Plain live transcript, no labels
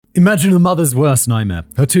Imagine a mother's worst nightmare.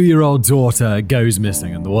 Her 2-year-old daughter goes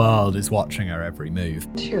missing and the world is watching her every move.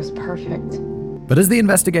 She was perfect. But as the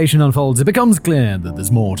investigation unfolds, it becomes clear that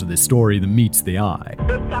there's more to this story than meets the eye.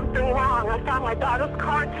 There's something wrong. I found my daughter's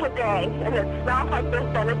car today, and it smells like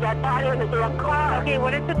there's been a dead body in the damn car. Okay,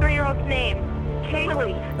 what is the 3-year-old's name?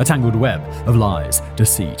 Kaylee. A tangled web of lies,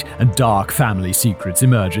 deceit, and dark family secrets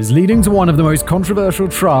emerges, leading to one of the most controversial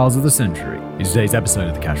trials of the century. In today's episode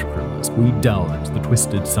of The Casual Criminalist, we delve into the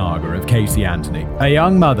twisted saga of Casey Anthony, a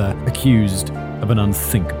young mother accused of an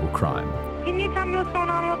unthinkable crime. Can you tell me what's going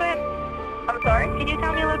on a little bit? I'm sorry? Can you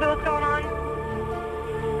tell me a little bit what's going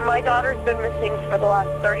on? My daughter's been missing for the last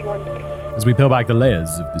 31 days. As we peel back the layers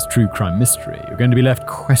of this true crime mystery, you're going to be left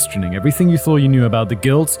questioning everything you thought you knew about the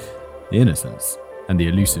guilt, the innocence, and the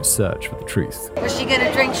elusive search for the truth. Was she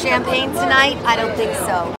gonna drink champagne tonight? I don't think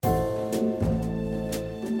so.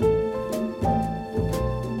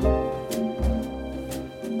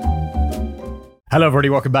 Hello everybody,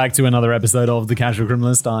 welcome back to another episode of The Casual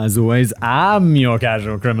Criminalist. As always, I'm your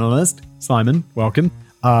Casual Criminalist, Simon. Welcome.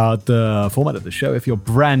 The format of the show, if you're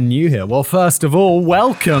brand new here, well, first of all,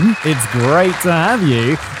 welcome. It's great to have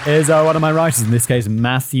you. Is one of my writers, in this case,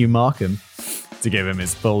 Matthew Markham, to give him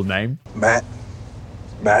his full name. Matt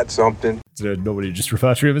something. Nobody just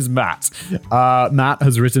refer to him as Matt. Matt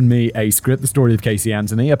has written me a script, The Story of Casey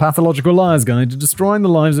Anthony, a pathological liar's guide to destroying the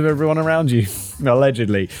lives of everyone around you,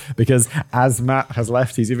 allegedly. Because as Matt has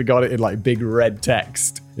left, he's even got it in like big red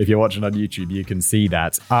text. If you're watching on YouTube, you can see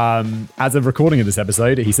that. As of recording of this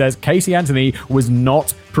episode, he says, Casey Anthony was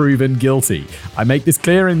not proven guilty. I make this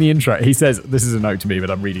clear in the intro. He says, this is a note to me, but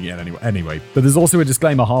I'm reading it anyway. But there's also a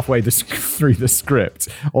disclaimer halfway through the script.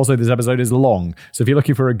 Also, this episode is long. So if you're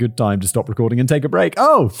looking for a good time to stop recording and take a break,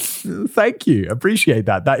 oh, thank you. Appreciate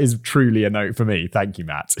that. That is truly a note for me. Thank you,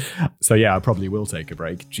 Matt. So yeah, I probably will take a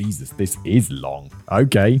break. Jesus, this is long.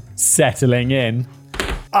 Okay, settling in.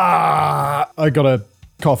 I got a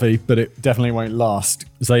coffee, but it definitely won't last.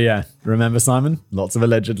 So yeah, remember, Simon? Lots of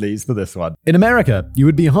allegedlys for this one. In America, you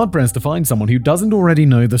would be hard-pressed to find someone who doesn't already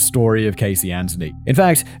know the story of Casey Anthony. In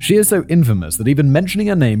fact, she is so infamous that even mentioning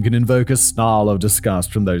her name can invoke a snarl of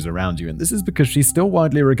disgust from those around you, and this is because she's still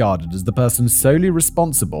widely regarded as the person solely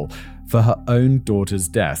responsible for her own daughter's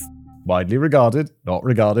death. Widely regarded, not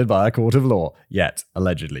regarded by a court of law. Yet,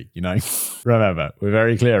 allegedly, you know? Remember, we're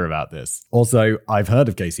very clear about this. Also, I've heard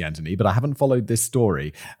of Casey Anthony, but I haven't followed this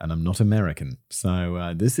story, and I'm not American.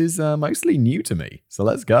 So this is mostly new to me. So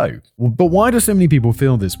let's go. But why do so many people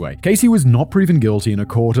feel this way? Casey was not proven guilty in a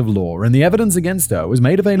court of law, and the evidence against her was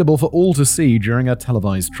made available for all to see during a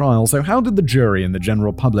televised trial. So how did the jury and the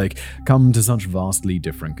general public come to such vastly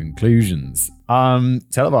different conclusions?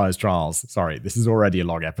 Televised trials. Sorry, this is already a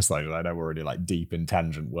long episode, and I know we're already like deep in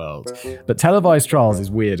tangent world. But televised trials is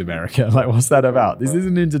weird, America. Like, what's that about? This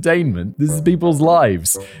isn't entertainment. This is people's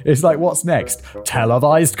lives. It's like, what's next?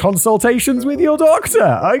 Televised consultations with your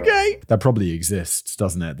doctor. Okay. That probably exists,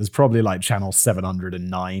 doesn't it? There's probably like channel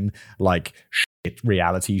 709, like shit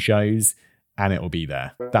reality shows, and it will be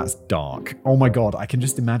there. That's dark. Oh my God, I can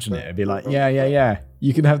just imagine it. It'd be like, yeah.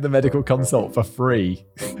 You can have the medical consult for free,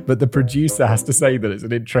 but the producer has to say that it's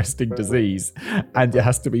an interesting disease and it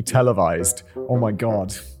has to be televised. Oh my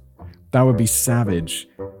God, that would be savage.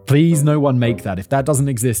 Please, no one make that. If that doesn't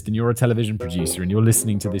exist and you're a television producer and you're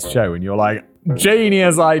listening to this show and you're like,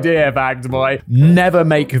 genius idea, Fact Boy, never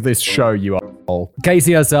make this show, you asshole.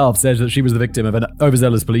 Casey herself says that she was the victim of an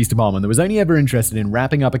overzealous police department that was only ever interested in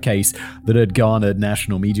wrapping up a case that had garnered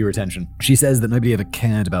national media attention. She says that nobody ever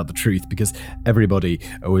cared about the truth because everybody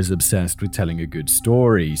was obsessed with telling a good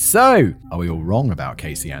story. So, are we all wrong about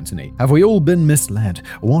Casey Anthony? Have we all been misled?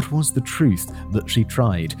 What was the truth that she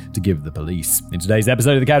tried to give the police? In today's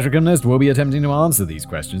episode of The Casual Criminalist, we'll be attempting to answer these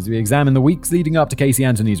questions. We examine the weeks leading up to Casey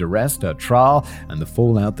Anthony's arrest, her trial, and the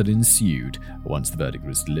fallout that ensued once the verdict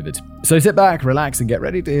was delivered. So sit back, relax, and get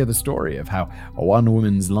ready to hear the story of how one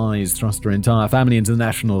woman's lies thrust her entire family into the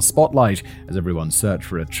national spotlight as everyone searched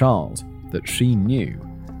for a child that she knew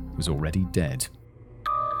was already dead.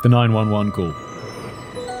 The 911 call.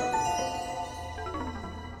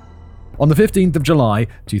 On the 15th of July,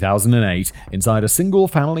 2008, inside a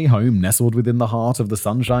single-family home nestled within the heart of the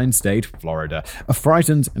Sunshine State, Florida, a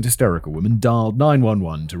frightened and hysterical woman dialed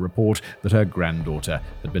 911 to report that her granddaughter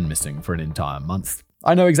had been missing for an entire month.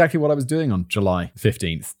 I know exactly what I was doing on July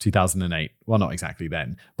 15th, 2008. Well, not exactly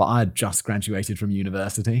then, but I had just graduated from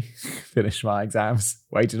university, finished my exams,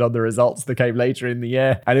 waited on the results that came later in the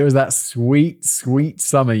year, and it was that sweet, sweet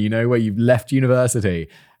summer, you know, where you've left university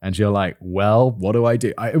And you're like, well, what do I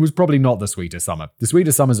do? It was probably not the sweetest summer. The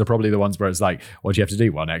sweetest summers are probably the ones where it's like, what do you have to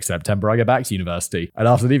do? Well, next September, I go back to university. And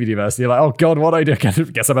after leaving university, you're like, oh God, what do I do?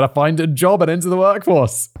 Guess I better find a job and enter the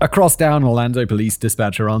workforce. Across town, Orlando police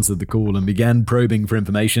dispatcher answered the call and began probing for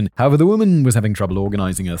information. However, the woman was having trouble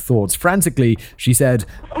organizing her thoughts. Frantically, she said,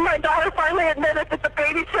 My daughter finally admitted that the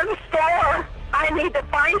baby's in the store. I need to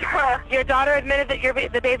find her. Your daughter admitted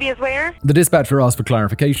that the baby is where? The dispatcher asked for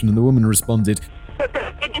clarification, and the woman responded, But the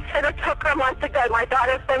babysitter took her a month ago. My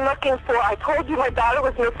daughter's been looking for her. I told you my daughter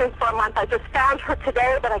was missing for a month. I just found her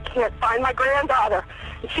today, but I can't find my granddaughter.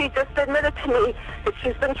 She just admitted to me that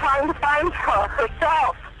she's been trying to find her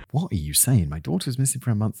herself. What are you saying? My daughter's missing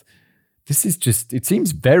for a month? This is just, it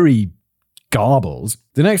seems very garbled.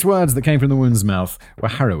 The next words that came from the woman's mouth were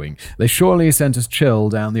harrowing. They surely sent a chill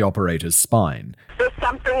down the operator's spine. There's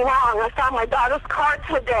something wrong. I found my daughter's car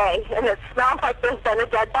today, and it smells like there's been a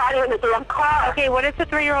dead body in the damn car. Okay, what is the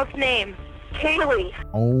 3-year-old's name? Kaylee.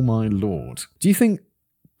 Oh my Lord. Do you think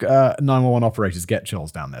 911 operators get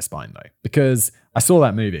chills down their spine, though? Because I saw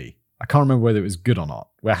that movie. I can't remember whether it was good or not,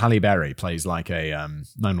 where Halle Berry plays like a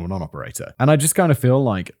 911 operator. And I just kind of feel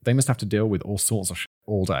like they must have to deal with all sorts of shit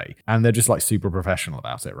all day. And they're just like super professional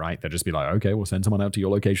about it, right? They'll just be like, okay, we'll send someone out to your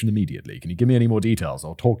location immediately. Can you give me any more details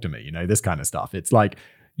or talk to me? You know, this kind of stuff. It's like,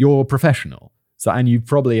 you're professional. So, and you've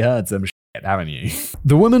probably heard some shit, haven't you?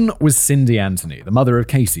 The woman was Cindy Anthony, the mother of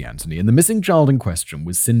Casey Anthony, and the missing child in question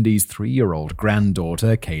was Cindy's 3-year-old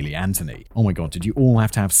granddaughter, Kaylee Anthony. Oh my God, did you all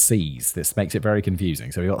have to have C's? This makes it very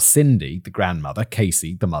confusing. So we got Cindy, the grandmother,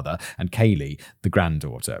 Casey, the mother, and Kaylee, the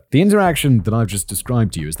granddaughter. The interaction that I've just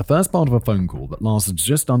described to you is the first part of a phone call that lasts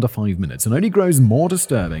just under 5 minutes and only grows more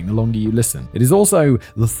disturbing the longer you listen. It is also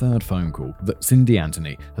the third phone call that Cindy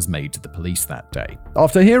Anthony has made to the police that day.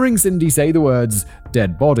 After hearing Cindy say the words,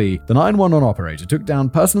 dead body, the 911 operator took down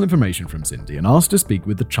personal information from Cindy and asked to speak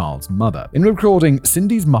with the child's mother. In recording,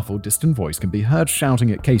 Cindy's muffled, distant voice can be heard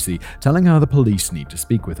shouting at Casey, telling her the police need to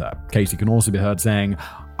speak with her. Casey can also be heard saying,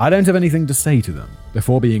 I don't have anything to say to them,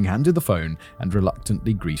 before being handed the phone and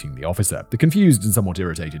reluctantly greeting the officer. The confused and somewhat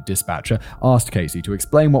irritated dispatcher asked Casey to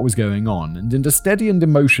explain what was going on, and in a steady and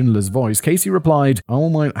emotionless voice, Casey replied, oh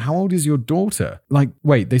my, how old is your daughter? Like,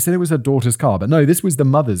 wait, they said it was her daughter's car, but no, this was the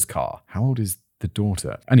mother's car. How old is the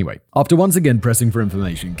daughter? Anyway, after once again pressing for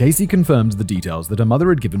information, Casey confirmed the details that her mother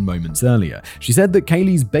had given moments earlier. She said that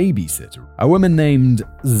Kaylee's babysitter, a woman named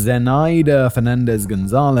Zenaida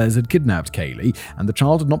Fernandez-Gonzalez, had kidnapped Kaylee, and the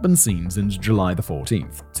child had not been seen since July the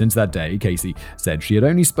 14th. Since that day, Casey said she had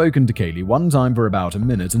only spoken to Kaylee one time for about a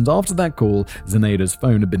minute, and after that call, Zenaida's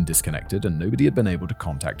phone had been disconnected and nobody had been able to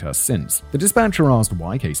contact her since. The dispatcher asked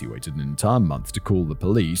why Casey waited an entire month to call the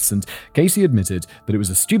police, and Casey admitted that it was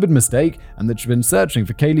a stupid mistake and that she'd been searching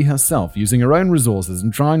for Kaylee herself, using her own resources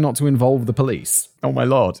and trying not to involve the police. Oh my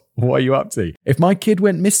Lord, what are you up to? If my kid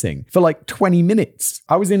went missing for like 20 minutes,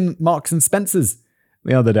 I was in Marks and Spencer's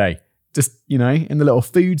the other day, just, you know, in the little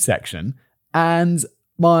food section, and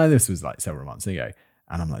this was like several months ago,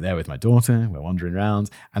 and I'm like there with my daughter, we're wandering around,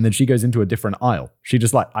 and then she goes into a different aisle. She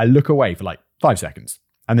just like, I look away for like 5 seconds.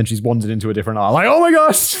 And then she's wandered into a different aisle. Like, oh my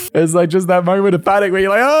gosh! It's like just that moment of panic where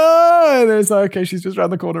you're like, oh! And then it's like, okay, she's just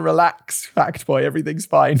around the corner. Relax, fact boy, everything's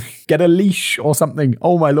fine. Get a leash or something.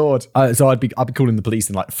 Oh my Lord! So I'd be calling the police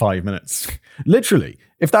in like 5 minutes. Literally,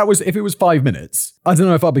 if it was 5 minutes, I don't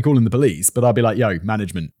know if I'd be calling the police, but I'd be like, yo,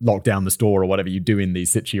 management, lock down the store or whatever you do in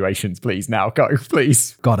these situations, please. Now go,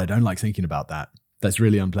 please. God, I don't like thinking about that. That's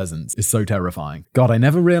really unpleasant. It's so terrifying. God, I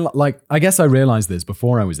never realized, I guess I realized this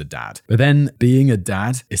before I was a dad, but then being a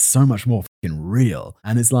dad is so much more fucking real.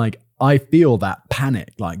 And it's like, I feel that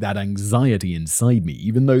panic, like that anxiety inside me,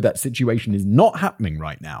 even though that situation is not happening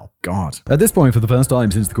right now. God. At this point, for the first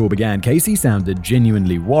time since the call began, Casey sounded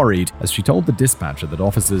genuinely worried as she told the dispatcher that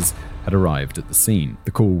officers had arrived at the scene.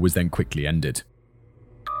 The call was then quickly ended.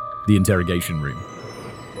 The interrogation room.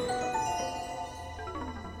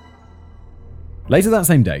 Later that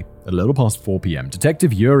same day, at a little past 4 p.m.,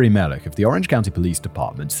 Detective Yuri Melech of the Orange County Police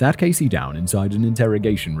Department sat Casey down inside an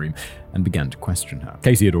interrogation room and began to question her.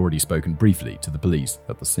 Casey had already spoken briefly to the police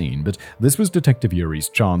at the scene, but this was Detective Yuri's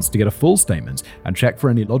chance to get a full statement and check for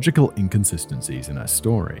any logical inconsistencies in her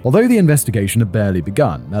story. Although the investigation had barely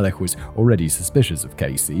begun, Melech was already suspicious of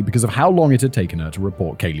Casey because of how long it had taken her to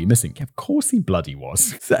report Kaylee missing. Yeah, of course he bloody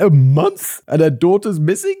was. Is that a month? And her daughter's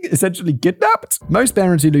missing? Essentially kidnapped? Most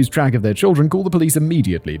parents who lose track of their children call the police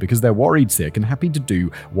immediately because they're worried sick and happy to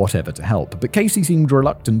do whatever to help. But Casey seemed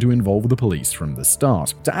reluctant to involve the police from the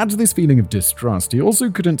start. To add to this feeling of distrust, he also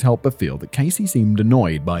couldn't help but feel that Casey seemed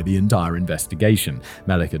annoyed by the entire investigation.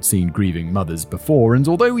 Melek had seen grieving mothers before, and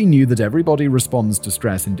although he knew that everybody responds to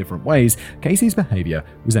stress in different ways, Casey's behavior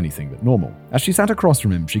was anything but normal. As she sat across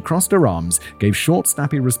from him, she crossed her arms, gave short,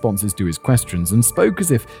 snappy responses to his questions, and spoke as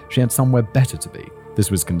if she had somewhere better to be. This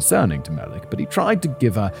was concerning to Melek, but he tried to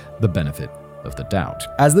give her the benefit of the doubt.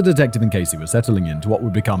 As the detective and Casey were settling into what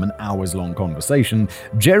would become an hours-long conversation,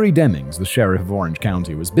 Jerry Demings, the sheriff of Orange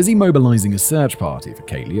County, was busy mobilizing a search party for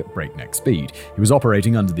Kaylee at breakneck speed. He was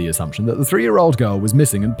operating under the assumption that the 3-year-old girl was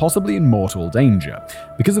missing and possibly in mortal danger.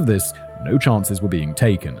 Because of this, no chances were being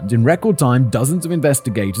taken, and in record time, dozens of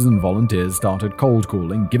investigators and volunteers started cold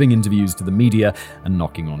calling, giving interviews to the media, and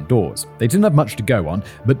knocking on doors. They didn't have much to go on,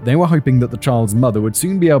 but they were hoping that the child's mother would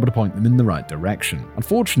soon be able to point them in the right direction.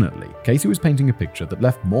 Unfortunately, Casey was painting a picture that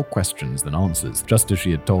left more questions than answers. Just as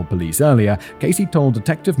she had told police earlier, Casey told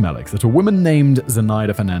Detective Melek that a woman named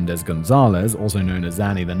Zenaida Fernandez-Gonzalez, also known as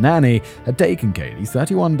Zanny the Nanny, had taken Kaylee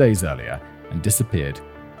 31 days earlier and disappeared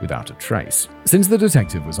without a trace. Since the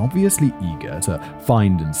detective was obviously eager to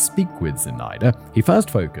find and speak with Zenaida, he first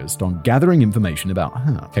focused on gathering information about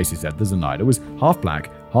her. Casey said that Zenaida was half black,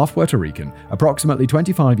 half Puerto Rican, approximately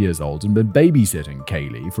 25 years old, and been babysitting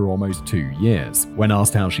Kaylee for almost 2 years. When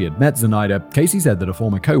asked how she had met Zenaida, Casey said that a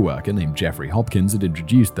former co-worker named Jeffrey Hopkins had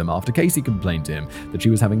introduced them after Casey complained to him that she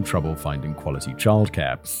was having trouble finding quality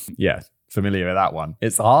childcare. Yeah. Familiar with that one.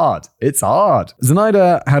 It's hard.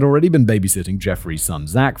 Zenaida had already been babysitting Jeffrey's son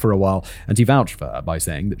Zach for a while, and he vouched for her by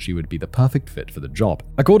saying that she would be the perfect fit for the job.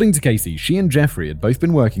 According to Casey, she and Jeffrey had both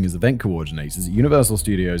been working as event coordinators at Universal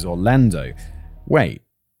Studios Orlando. Wait.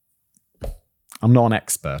 I'm not an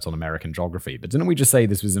expert on American geography, but didn't we just say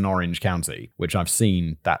this was in Orange County, which I've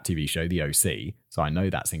seen that TV show, The OC, so I know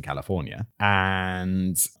that's in California.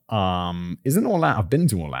 And isn't Orlando? I've been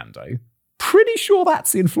to Orlando. Pretty sure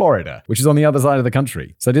that's in Florida, which is on the other side of the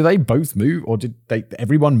country. So did they both move, or did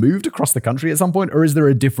everyone moved across the country at some point, or is there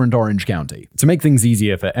a different Orange County? To make things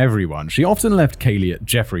easier for everyone, she often left Kaylee at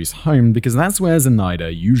Jeffrey's home because that's where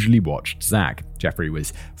Zenaida usually watched Zach. Jeffrey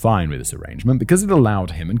was fine with this arrangement because it allowed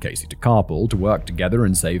him and Casey to carpool, to work together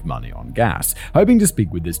and save money on gas. Hoping to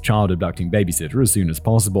speak with this child-abducting babysitter as soon as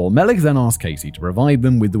possible, Melek then asked Casey to provide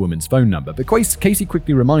them with the woman's phone number, but Casey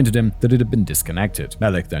quickly reminded him that it had been disconnected.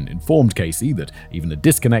 Melek then informed Casey that even a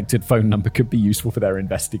disconnected phone number could be useful for their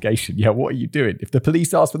investigation. Yeah, what are you doing? If the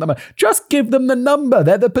police ask for the number, just give them the number.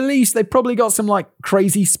 They're the police. They've probably got some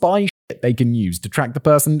crazy spy they can use to track the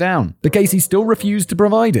person down. But Casey still refused to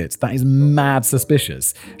provide it. That is mad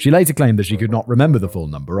suspicious. She later claimed that she could not remember the full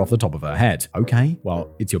number off the top of her head. Okay,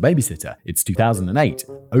 well, it's your babysitter. It's 2008.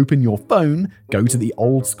 Open your phone, go to the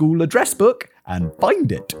old school address book, and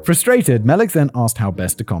find it. Frustrated, Melek then asked how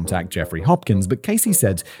best to contact Jeffrey Hopkins, but Casey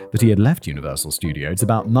said that he had left Universal Studios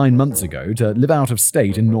about 9 months ago to live out of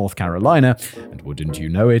state in North Carolina, and wouldn't you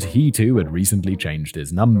know it, he too had recently changed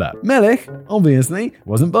his number. Melek, obviously,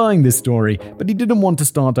 wasn't buying this story, but he didn't want to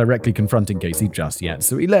start directly confronting Casey just yet,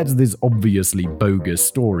 so he let this obviously bogus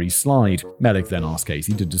story slide. Melek then asked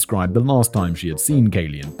Casey to describe the last time she had seen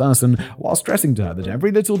Kaylee in person, while stressing to her that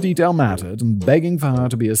every little detail mattered and begging for her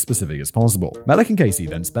to be as specific as possible. Melek and Casey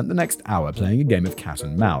then spent the next hour playing a game of cat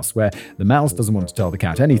and mouse, where the mouse doesn't want to tell the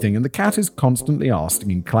cat anything, and the cat is constantly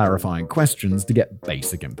asking clarifying questions to get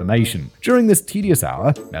basic information. During this tedious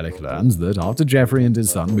hour, Melek learns that after Jeffrey and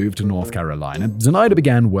his son moved to North Carolina, Zenaida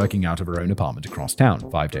began working out of her own apartment across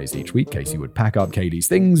town. 5 days each week, Casey would pack up Kaylee's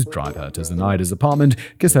things, drive her to Zenaida's apartment,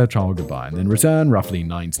 kiss her child goodbye, and then return roughly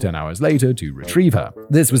 9 to 10 hours later to retrieve her.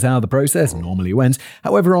 This was how the process normally went.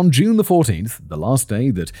 However, on June the 14th, the last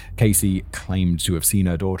day that Casey claimed to have seen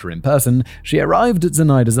her daughter in person, she arrived at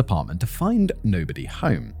Zenaida's apartment to find nobody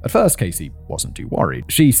home. At first, Casey wasn't too worried.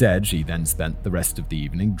 She said she then spent the rest of the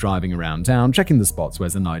evening driving around town, checking the spots where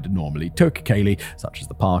Zenaida normally took Kaylee, such as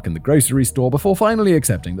the park and the grocery store, before finally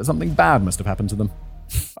accepting that something bad must have happened to them.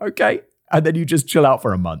 Okay. And then you just chill out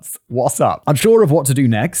for a month. What's up? Unsure of what to do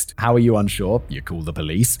next? How are you unsure? You call the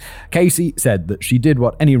police. Casey said that she did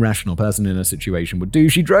what any rational person in a situation would do.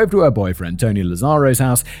 She drove to her boyfriend Tony Lazzaro's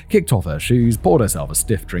house, kicked off her shoes, poured herself a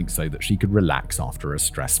stiff drink so that she could relax after a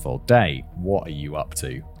stressful day. What are you up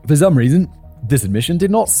to? For some reason, this admission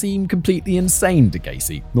did not seem completely insane to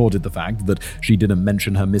Casey, nor did the fact that she didn't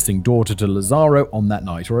mention her missing daughter to Lazzaro on that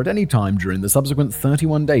night or at any time during the subsequent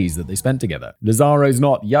 31 days that they spent together. Lazzaro's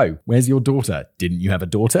not, yo, where's your daughter? Didn't you have a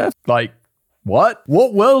daughter? What?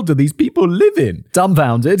 What world do these people live in?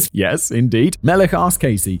 Dumbfounded, yes, indeed, Melek asked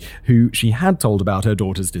Casey who she had told about her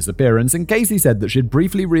daughter's disappearance, and Casey said that she'd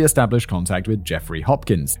briefly re-established contact with Jeffrey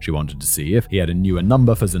Hopkins. She wanted to see if he had a newer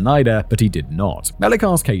number for Zenaida, but he did not. Melek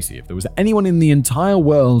asked Casey if there was anyone in the entire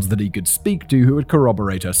world that he could speak to who would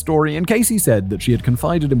corroborate her story, and Casey said that she had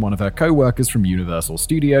confided in one of her co-workers from Universal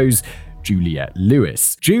Studios, Juliette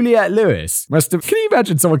Lewis. Juliette Lewis must have... Can you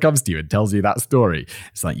imagine someone comes to you and tells you that story?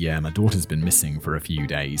 It's like, yeah, my daughter's been missing for a few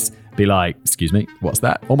days. Be like, excuse me, what's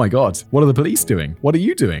that? Oh my God, what are the police doing? What are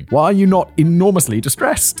you doing? Why are you not enormously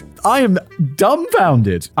distressed? I am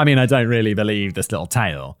dumbfounded. I mean, I don't really believe this little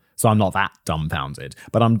tale, so I'm not that dumbfounded,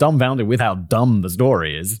 but I'm dumbfounded with how dumb the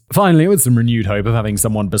story is. Finally, with some renewed hope of having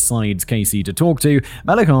someone besides Casey to talk to,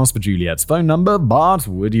 Melek asked for Juliette's phone number, but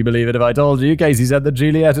would you believe it if I told you, Casey said that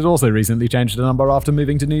Juliette had also recently changed her number after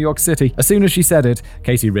moving to New York City. As soon as she said it,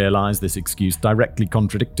 Casey realized this excuse directly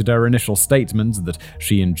contradicted her initial statement that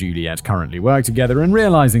she and Juliette currently work together, and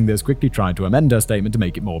realizing this, quickly tried to amend her statement to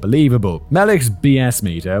make it more believable. Melek's BS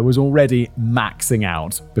meter was already maxing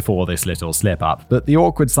out before this little slip-up, but the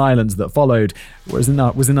awkward silence that followed was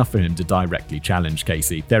enough for him to directly challenge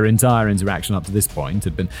Casey. Their entire interaction up to this point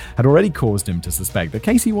had already caused him to suspect that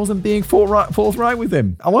Casey wasn't being forthright with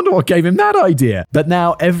him. I wonder what gave him that idea. But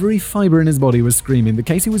now every fiber in his body was screaming that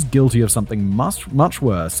Casey was guilty of something much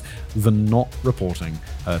worse than not reporting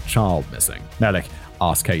her child missing. Melek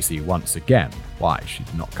asked Casey once again why she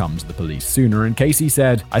did not come to the police sooner, and Casey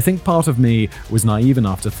said, I think part of me was naive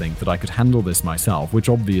enough to think that I could handle this myself, which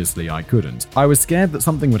obviously I couldn't. I was scared that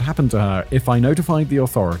something would happen to her if I notified the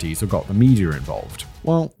authorities or got the media involved.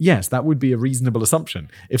 Well, yes, that would be a reasonable assumption.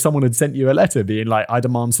 If someone had sent you a letter being like, I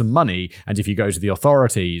demand some money, and if you go to the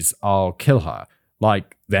authorities, I'll kill her,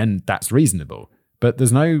 then that's reasonable. But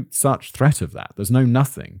there's no such threat of that. There's no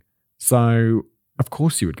nothing. So of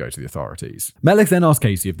course you would go to the authorities. Melek then asked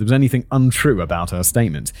Casey if there was anything untrue about her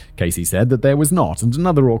statement. Casey said that there was not, and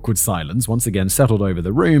another awkward silence once again settled over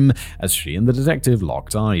the room as she and the detective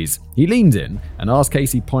locked eyes. He leaned in and asked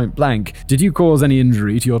Casey point blank, did you cause any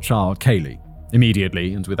injury to your child, Kaylee?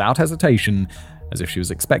 Immediately, and without hesitation, as if she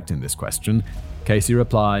was expecting this question, Casey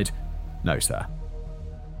replied, no, sir.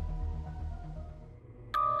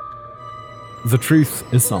 The truth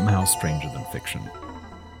is somehow stranger than fiction.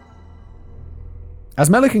 As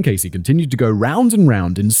Melek and Casey continued to go round and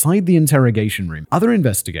round inside the interrogation room, other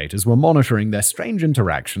investigators were monitoring their strange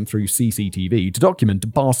interaction through CCTV to document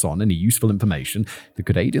and pass on any useful information that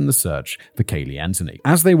could aid in the search for Caylee Anthony.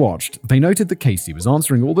 As they watched, they noted that Casey was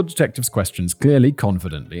answering all the detectives' questions clearly,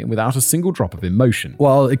 confidently, and without a single drop of emotion.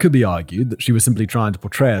 While it could be argued that she was simply trying to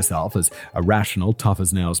portray herself as a rational,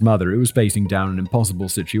 tough-as-nails mother who was facing down an impossible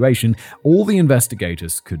situation, all the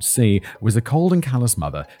investigators could see was a cold and callous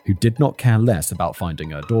mother who did not care less about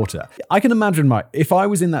finding her daughter. I can imagine if I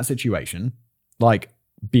was in that situation,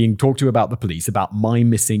 being talked to about the police about my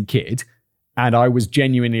missing kid, and I was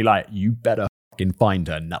genuinely like, you better fucking find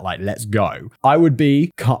her, let's go. I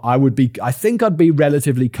think I'd be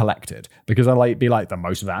relatively collected, because I'd be like, the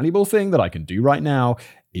most valuable thing that I can do right now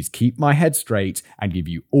is keep my head straight and give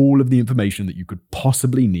you all of the information that you could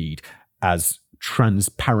possibly need as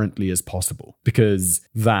transparently as possible, because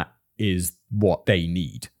that is what they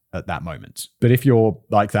need at that moment. But if you're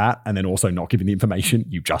like that and then also not giving the information,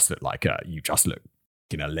 you just look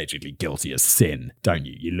allegedly guilty as sin, don't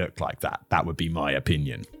you? You look like that. That would be my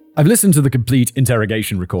opinion. I've listened to the complete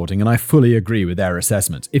interrogation recording and I fully agree with their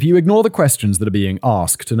assessment. If you ignore the questions that are being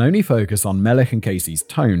asked and only focus on Melek and Casey's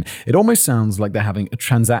tone, it almost sounds like they're having a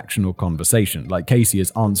transactional conversation, like Casey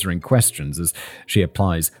is answering questions as she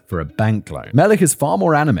applies for a bank loan. Melek is far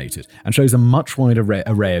more animated and shows a much wider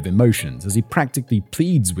array of emotions as he practically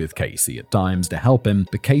pleads with Casey at times to help him,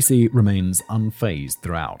 but Casey remains unfazed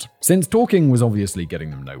throughout. Since talking was obviously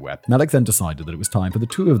getting them nowhere, Melek then decided that it was time for the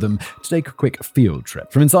two of them to take a quick field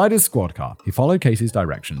trip. From inside his squad car, he followed Casey's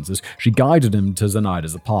directions as she guided him to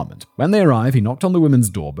Zenaida's apartment. When they arrived, he knocked on the woman's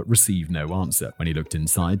door but received no answer. When he looked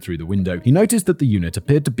inside through the window, he noticed that the unit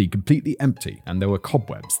appeared to be completely empty and there were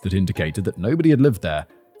cobwebs that indicated that nobody had lived there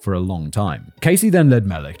for a long time. Casey then led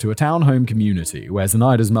Melek to a townhome community where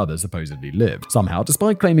Zenaida's mother supposedly lived. Somehow,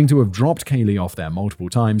 despite claiming to have dropped Kaylee off there multiple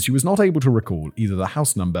times, she was not able to recall either the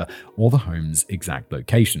house number or the home's exact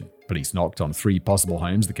location. Police knocked on 3 possible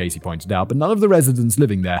homes, that Casey pointed out, but none of the residents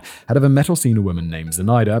living there had ever met or seen a woman named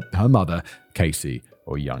Zenaida, her mother, Casey,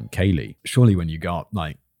 or young Kaylee. Surely when you got,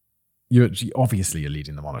 you're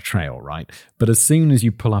leading them on a trail, right? But as soon as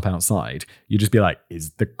you pull up outside, you just be like,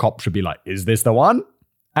 is this the one?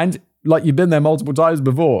 And you've been there multiple times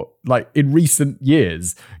before, in recent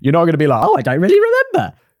years, you're not going to be like, oh, I don't really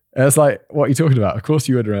remember. And it's like, what are you talking about? Of course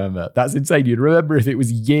you would remember. That's insane. You'd remember if it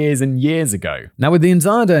was years and years ago. Now, with the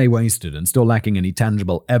entire day wasted and still lacking any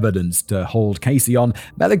tangible evidence to hold Casey on,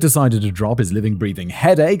 Melek decided to drop his living, breathing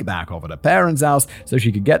headache back off at her parents' house so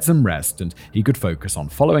she could get some rest and he could focus on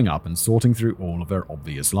following up and sorting through all of her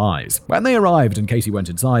obvious lies. When they arrived and Casey went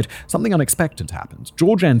inside, something unexpected happened.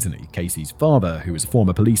 George Anthony, Casey's father, who was a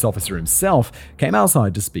former police officer himself, came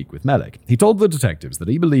outside to speak with Melek. He told the detectives that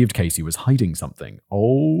he believed Casey was hiding something.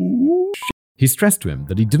 He stressed to him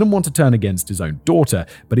that he didn't want to turn against his own daughter,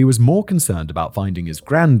 but he was more concerned about finding his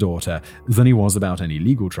granddaughter than he was about any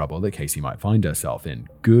legal trouble that Casey might find herself in.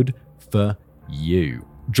 Good for you.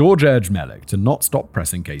 George urged Melek to not stop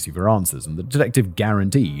pressing Casey for answers, and the detective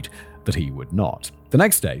guaranteed that he would not. The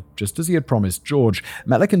next day, just as he had promised George,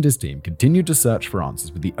 Melek and his team continued to search for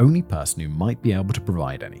answers with the only person who might be able to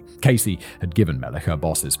provide any. Casey had given Melek her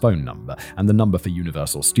boss's phone number and the number for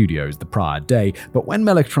Universal Studios the prior day, but when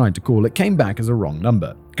Melek tried to call, it came back as a wrong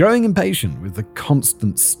number. Growing impatient with the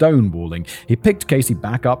constant stonewalling, he picked Casey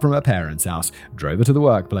back up from her parents' house, drove her to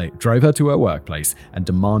her workplace, and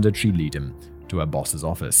demanded she lead him to her boss's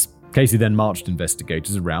office. Casey then marched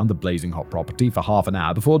investigators around the blazing hot property for half an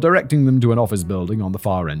hour before directing them to an office building on the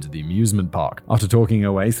far end of the amusement park. After talking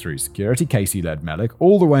her way through security, Casey led Melek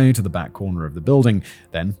all the way to the back corner of the building.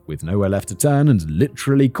 Then, with nowhere left to turn and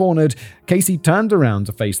literally cornered, Casey turned around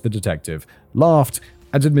to face the detective, laughed,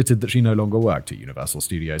 and admitted that she no longer worked at Universal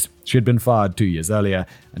Studios. She had been fired 2 years earlier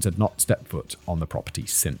and had not stepped foot on the property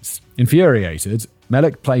since. Infuriated,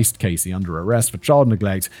 Melek placed Casey under arrest for child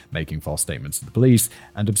neglect, making false statements to the police,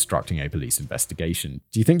 and obstructing a police investigation.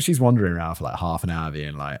 Do you think she's wandering around for like half an hour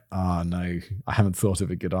being like, oh no, I haven't thought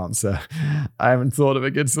of a good answer. I haven't thought of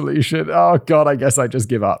a good solution. Oh God, I guess I just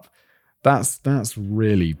give up. That's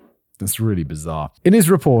really bizarre. In his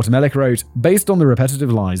report, Melek wrote, based on the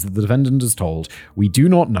repetitive lies that the defendant has told, we do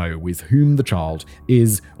not know with whom the child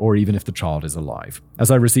is or even if the child is alive. As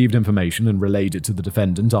I received information and relayed it to the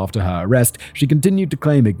defendant after her arrest, she continued to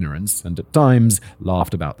claim ignorance and at times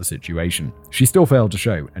laughed about the situation. She still failed to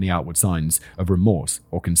show any outward signs of remorse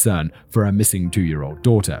or concern for her missing 2-year-old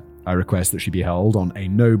daughter. I request that she be held on a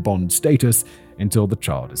no-bond status until the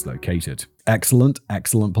child is located. Excellent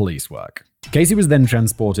police work. Casey was then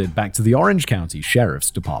transported back to the Orange County Sheriff's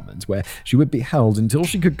Department, where she would be held until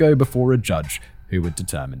she could go before a judge who would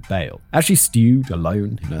determine bail. As she stewed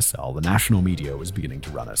alone in her cell, the national media was beginning to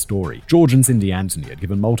run her story. George and Cindy Anthony had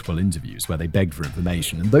given multiple interviews where they begged for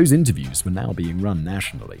information, and those interviews were now being run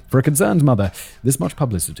nationally. For a concerned mother, this much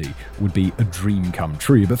publicity would be a dream come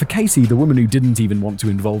true, but for Casey, the woman who didn't even want to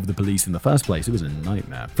involve the police in the first place, it was a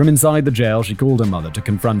nightmare. From inside the jail, she called her mother to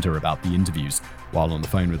confront her about the interviews. While on the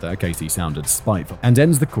phone with her, Casey sounded spiteful and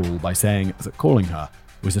ends the call by saying that calling her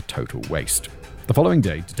was a total waste. The following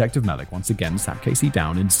day, Detective Melek once again sat Casey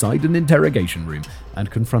down inside an interrogation room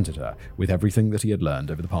and confronted her with everything that he had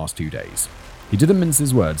learned over the past 2 days. He didn't mince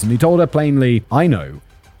his words, and he told her plainly, I know,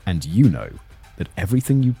 and you know, that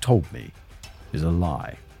everything you told me is a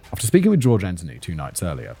lie. After speaking with George Anthony 2 nights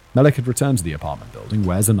earlier, Melek had returned to the apartment building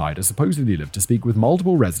where Zenaida supposedly lived to speak with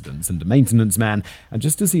multiple residents and a maintenance man, and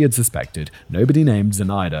just as he had suspected, nobody named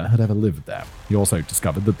Zenaida had ever lived there. He also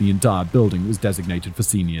discovered that the entire building was designated for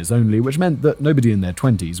seniors only, which meant that nobody in their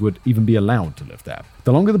 20s would even be allowed to live there.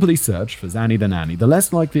 The longer the police searched for Zanny the nanny, the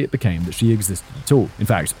less likely it became that she existed at all. In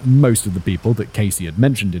fact, most of the people that Casey had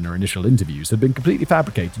mentioned in her initial interviews had been completely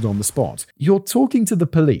fabricated on the spot. You're talking to the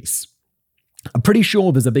police. I'm pretty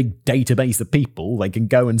sure there's a big database of people they can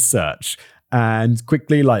go and search and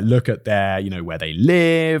quickly look at their, where they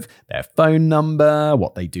live, their phone number,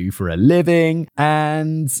 what they do for a living,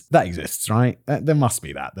 and that exists, right? There must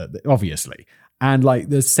be that obviously. And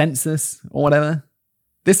the census or whatever,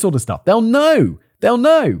 this sort of stuff, they'll know.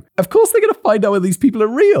 Of course they're going to find out whether these people are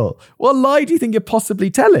real. What lie do you think you're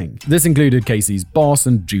possibly telling? This included Casey's boss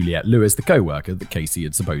and Juliette Lewis, the co-worker that Casey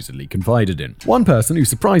had supposedly confided in. One person who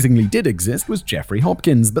surprisingly did exist was Jeffrey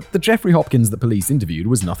Hopkins, but the Jeffrey Hopkins that police interviewed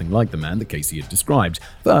was nothing like the man that Casey had described.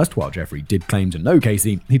 First, while Jeffrey did claim to know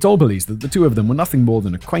Casey, he told police that the two of them were nothing more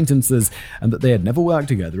than acquaintances and that they had never worked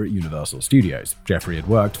together at Universal Studios. Jeffrey had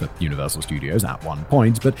worked for Universal Studios at one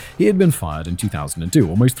point, but he had been fired in 2002,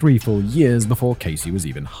 almost 3 full years before Casey was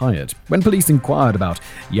even hired. When police inquired about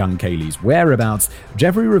young Kaylee's whereabouts,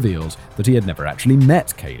 Jeffrey revealed that he had never actually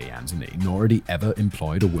met Kaylee Anthony, nor had he ever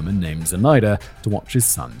employed a woman named Zenaida to watch his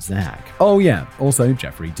son Zach. Oh yeah, also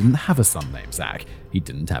Jeffrey didn't have a son named Zach. He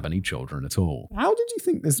didn't have any children at all. How did you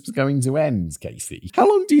think this was going to end, Casey? How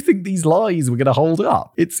long do you think these lies were going to hold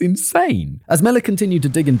up? It's insane. As Melek continued to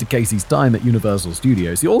dig into Casey's time at Universal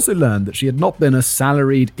Studios, he also learned that she had not been a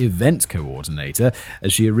salaried event coordinator,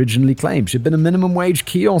 as she originally claimed. She'd been a minimum minimum wage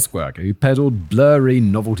kiosk worker who peddled blurry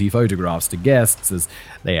novelty photographs to guests as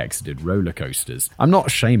they exited roller coasters. I'm not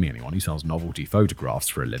shaming anyone who sells novelty photographs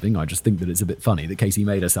for a living. I just think that it's a bit funny that Casey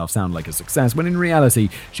made herself sound like a success when in reality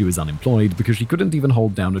she was unemployed because she couldn't even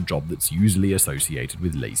hold down a job that's usually associated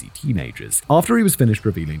with lazy teenagers. After he was finished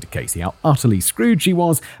revealing to Casey how utterly screwed she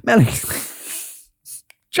was,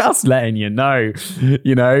 just letting you know.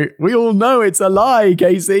 We all know it's a lie,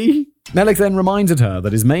 Casey. Melek then reminded her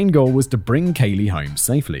that his main goal was to bring Kaylee home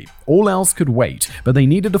safely. All else could wait, but they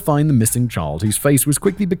needed to find the missing child whose face was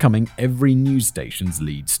quickly becoming every news station's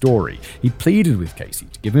lead story. He pleaded with Casey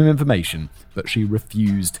to give him information, but she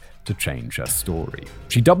refused to change her story.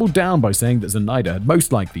 She doubled down by saying that Zenaida had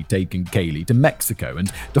most likely taken Kaylee to Mexico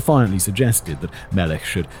and defiantly suggested that Melek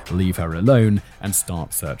should leave her alone and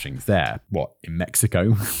start searching there. What, in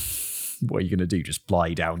Mexico? What are you going to do? Just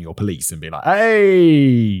fly down your police and be like,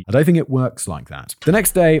 hey! I don't think it works like that. The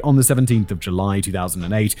next day, on the 17th of July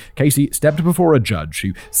 2008, Casey stepped before a judge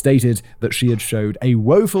who stated that she had showed a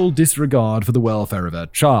woeful disregard for the welfare of her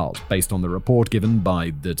child. Based on the report given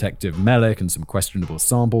by Detective Melek and some questionable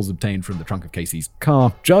samples obtained from the trunk of Casey's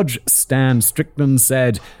car, Judge Stan Strickland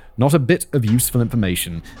said, "Not a bit of useful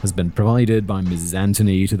information has been provided by Mrs.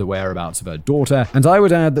 Anthony to the whereabouts of her daughter, and I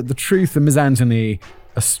would add that the truth and Ms. Anthony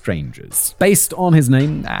are strangers." Based on his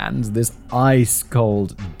name and this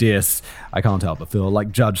ice-cold diss, I can't help but feel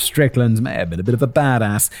like Judge Strickland may have been a bit of a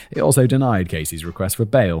badass. He also denied Casey's request for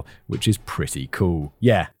bail, which is pretty cool.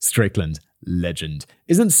 Yeah, Strickland, legend.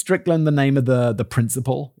 Isn't Strickland the name of the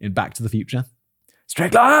principal in Back to the Future?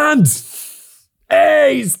 Strickland!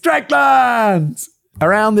 Hey, Strickland!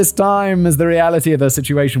 Around this time, as the reality of her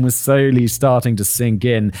situation was slowly starting to sink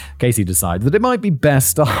in, Casey decided that it might be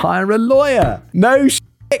best to hire a lawyer. No shit,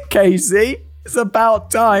 Casey. It's about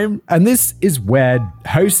time. And this is where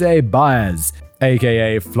Jose Baez,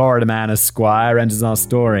 aka Florida Man Esquire, enters our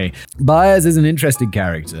story. Baez is an interesting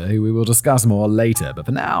character who we will discuss more later, but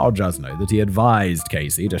for now, just know that he advised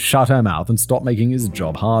Casey to shut her mouth and stop making his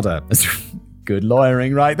job harder. Good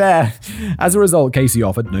lawyering right there. As a result, Casey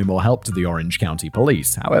offered no more help to the Orange County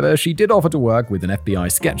Police. However, she did offer to work with an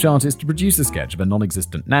FBI sketch artist to produce a sketch of a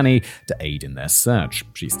non-existent nanny to aid in their search.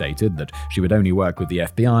 She stated that she would only work with the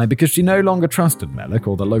FBI because she no longer trusted Melek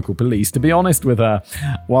or the local police to be honest with her.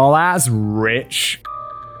 Well, that's rich.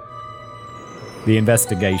 The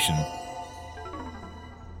investigation.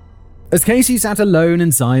 As Casey sat alone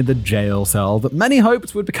inside the jail cell that many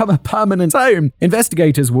hoped would become a permanent home,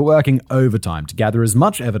 investigators were working overtime to gather as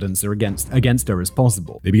much evidence against her as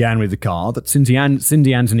possible. They began with the car that Cindy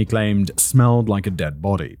Anthony claimed smelled like a dead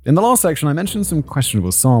body. In the last section, I mentioned some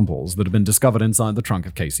questionable samples that had been discovered inside the trunk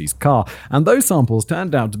of Casey's car, and those samples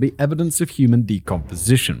turned out to be evidence of human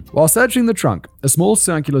decomposition. While searching the trunk, a small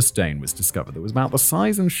circular stain was discovered that was about the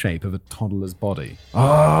size and shape of a toddler's body.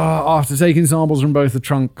 After taking samples from both the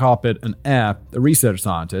trunk, carpet, and air, the research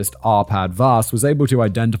scientist, Arpad Vas, was able to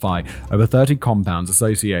identify over 30 compounds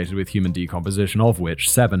associated with human decomposition, of which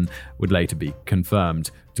 7 would later be confirmed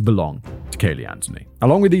to belong to Kaylee Anthony.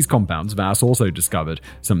 Along with these compounds, Vas also discovered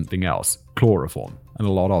something else, chloroform, and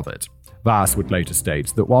a lot of it. Vas would later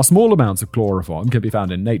state that while small amounts of chloroform can be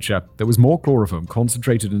found in nature, there was more chloroform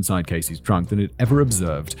concentrated inside Casey's trunk than it ever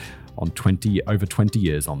observed on over 20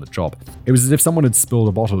 years on the job. It was as if someone had spilled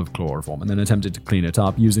a bottle of chloroform and then attempted to clean it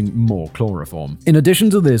up using more chloroform. In addition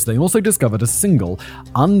to this, they also discovered a single,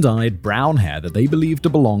 undyed brown hair that they believed to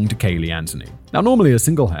belong to Kaylee Anthony. Now, normally a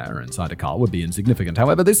single hair inside a car would be insignificant.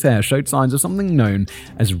 However, this hair showed signs of something known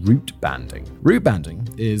as root banding. Root banding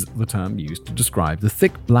is the term used to describe the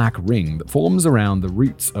thick black ring that forms around the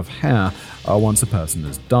roots of hair once a person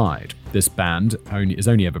has died. This band is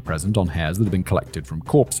only ever present on hairs that have been collected from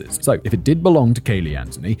corpses. So if it did belong to Kaylee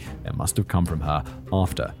Anthony, it must have come from her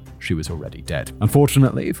after she was already dead.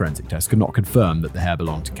 Unfortunately, forensic tests could not confirm that the hair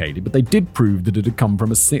belonged to Kaylee, but they did prove that it had come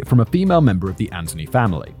from a female member of the Anthony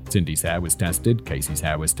family. Cindy's hair was tested, Casey's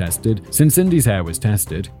hair was tested. Since Cindy's hair was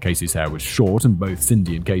tested, Casey's hair was short, and both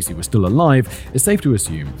Cindy and Casey were still alive, it's safe to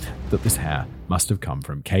assume that this hair must have come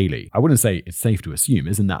from Kaylee. I wouldn't say it's safe to assume,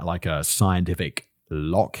 isn't that like a scientific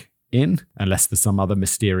lock in, unless there's some other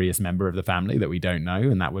mysterious member of the family that we don't know,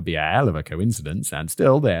 and that would be a hell of a coincidence. And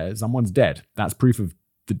still, someone's dead. That's proof of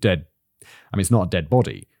the dead. I mean, it's not a dead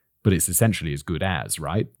body, but it's essentially as good as,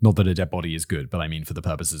 right? Not that a dead body is good, but I mean for the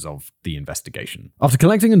purposes of the investigation. After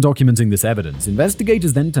collecting and documenting this evidence,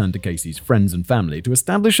 investigators then turned to Casey's friends and family to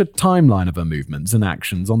establish a timeline of her movements and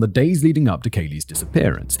actions on the days leading up to Kaylee's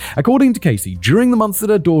disappearance. According to Casey, during the months that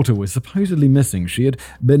her daughter was supposedly missing, she had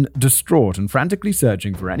been distraught and frantically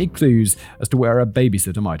searching for any clues as to where her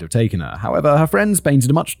babysitter might have taken her. However, her friends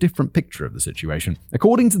painted a much different picture of the situation.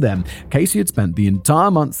 According to them, Casey had spent the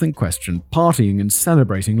entire month in question partying and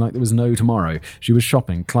celebrating like there was no tomorrow. She was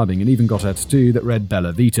shopping, clubbing, and even got a tattoo that read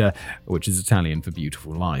Bella Vita, which is Italian for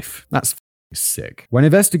beautiful life. That's sick. When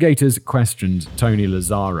investigators questioned Tony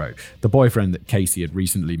Lazzaro, the boyfriend that Casey had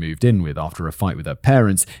recently moved in with after a fight with her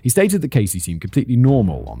parents, he stated that Casey seemed completely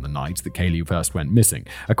normal on the night that Kaylee first went missing.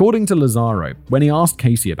 According to Lazzaro, when he asked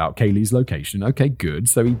Casey about Kaylee's location, okay, good,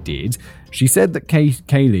 so he did, she said that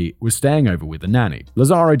Kaylee was staying over with a nanny.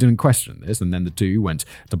 Lazzaro didn't question this, and then the two went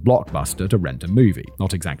to Blockbuster to rent a movie.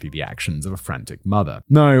 Not exactly the actions of a frantic mother.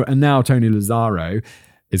 No, and now Tony Lazzaro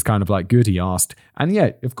is kind of like, good, he asked. And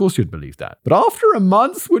yeah, of course you'd believe that. But after a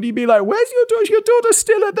month, would you be like, where's your daughter? Your daughter's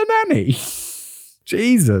still at the nanny.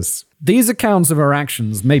 Jesus. These accounts of her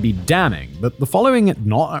actions may be damning, but the following...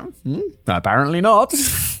 apparently not.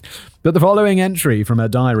 But the following entry from her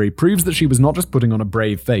diary proves that she was not just putting on a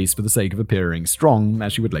brave face for the sake of appearing strong,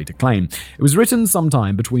 as she would later claim. It was written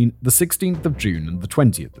sometime between the 16th of June and the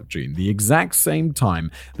 20th of June, the exact same time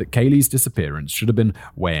that Kaylee's disappearance should have been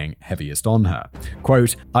weighing heaviest on her.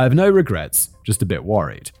 Quote, I have no regrets, just a bit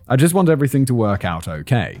worried. I just want everything to work out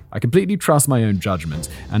okay. I completely trust my own judgment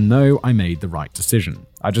and know I made the right decision.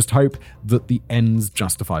 I just hope that the ends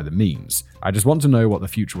justify the means. I just want to know what the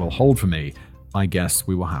future will hold for me. I guess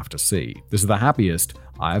we will have to see. This is the happiest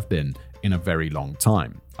I have been in a very long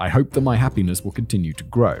time. I hope that my happiness will continue to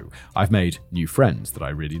grow. I've made new friends that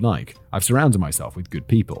I really like. I've surrounded myself with good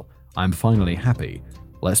people. I'm finally happy.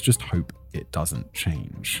 Let's just hope it doesn't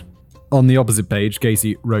change. On the opposite page,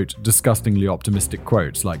 Casey wrote disgustingly optimistic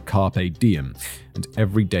quotes like Carpe Diem and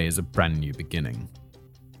every day is a brand new beginning.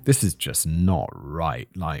 This is just not right.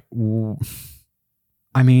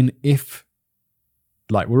 I mean, if,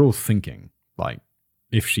 we're all thinking,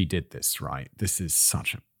 if she did this, right, this is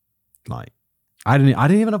such a, I don't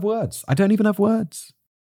even have words. I don't even have words.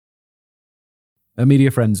 A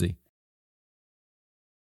media frenzy.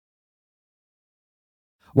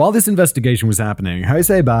 While this investigation was happening,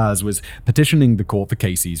 Jose Baez was petitioning the court for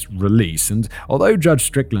Casey's release, and although Judge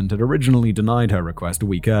Strickland had originally denied her request a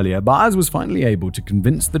week earlier, Baez was finally able to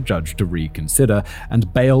convince the judge to reconsider,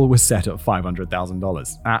 and bail was set at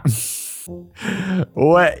 $500,000.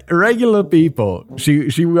 Regular people.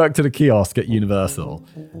 She worked at a kiosk at Universal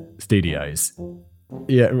Studios.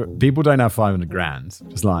 Yeah, people don't have $500,000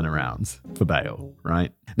 just lying around for bail,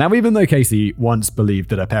 right? Now, even though Casey once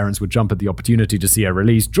believed that her parents would jump at the opportunity to see her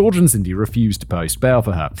released, George and Cindy refused to post bail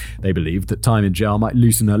for her. They believed that time in jail might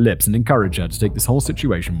loosen her lips and encourage her to take this whole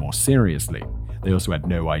situation more seriously. They also had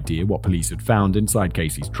no idea what police had found inside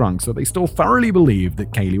Casey's trunk, so they still thoroughly believed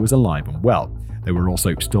that Kaylee was alive and well. They were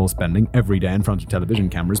also still spending every day in front of television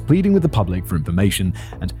cameras, pleading with the public for information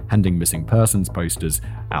and handing missing persons posters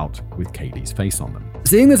out with Kaylee's face on them.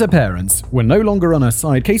 Seeing that her parents were no longer on her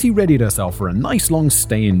side, Casey readied herself for a nice long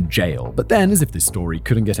stay in jail. But then, as if this story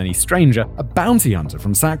couldn't get any stranger, a bounty hunter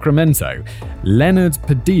from Sacramento, Leonard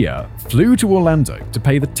Padilla, flew to Orlando to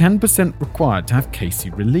pay the 10% required to have Casey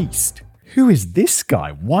released. Who is this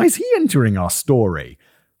guy? Why is he entering our story?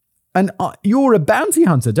 And you're a bounty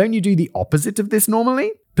hunter, don't you do the opposite of this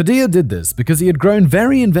normally? Padilla did this because he had grown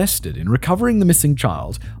very invested in recovering the missing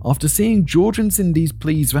child after seeing George and Cindy's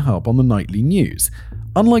pleas for help on the nightly news.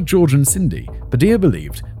 Unlike George and Cindy, Padilla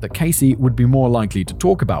believed that Casey would be more likely to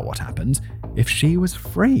talk about what happened if she was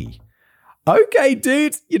free. Okay,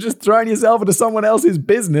 dude, you're just throwing yourself into someone else's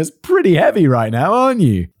business pretty heavy right now, aren't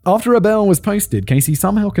you? After a bail was posted, Casey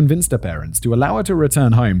somehow convinced her parents to allow her to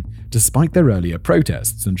return home despite their earlier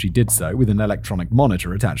protests, and she did so with an electronic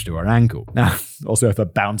monitor attached to her ankle. Now, also, if a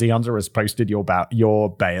bounty hunter has posted your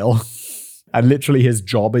bail, and literally his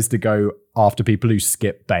job is to go after people who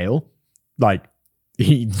skip bail,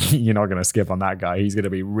 you're not going to skip on that guy. He's going to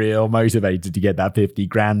be real motivated to get that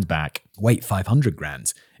 $50,000 back. Wait,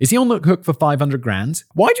 $500,000? Is he on the hook for $500,000?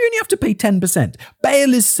 Why do you only have to pay 10%?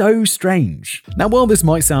 Bail is so strange. Now, while this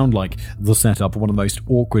might sound like the setup of one of the most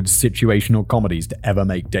awkward situational comedies to ever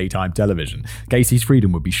make daytime television, Casey's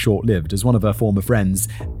freedom would be short-lived as one of her former friends,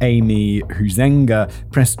 Amy Huizenga,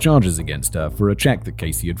 pressed charges against her for a check that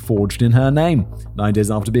Casey had forged in her name. 9 days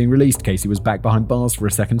after being released, Casey was back behind bars for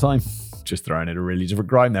a second time. Just throwing in a really different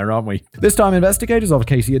crime there, aren't we? This time, investigators offered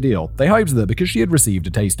Casey a deal. They hoped that because she had received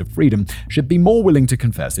a taste of freedom, she'd be more willing to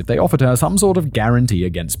confess if they offered her some sort of guarantee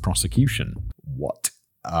against prosecution. What?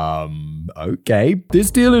 Okay.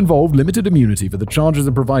 This deal involved limited immunity for the charges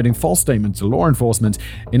of providing false statements to law enforcement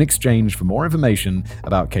in exchange for more information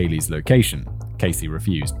about Kaylee's location. Casey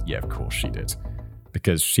refused. Yeah, of course she did.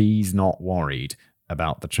 Because she's not worried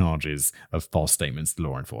about the charges of false statements to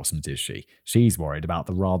law enforcement, is she? She's worried about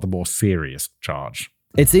the rather more serious charge.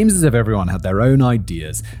 It seems as if everyone had their own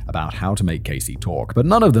ideas about how to make Casey talk, but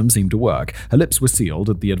none of them seemed to work. Her lips were sealed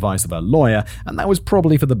at the advice of her lawyer, and that was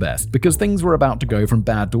probably for the best, because things were about to go from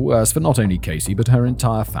bad to worse for not only Casey, but her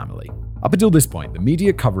entire family. Up until this point, the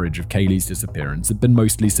media coverage of Kaylee's disappearance had been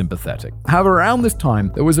mostly sympathetic. However, around this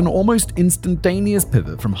time, there was an almost instantaneous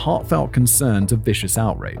pivot from heartfelt concern to vicious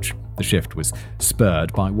outrage. The shift was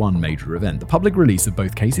spurred by one major event, the public release of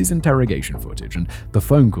both Casey's interrogation footage and the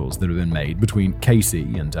phone calls that had been made between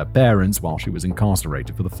Casey and her parents while she was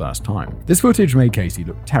incarcerated for the first time. This footage made Casey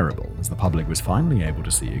look terrible, as the public was finally able to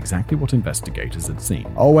see exactly what investigators had seen.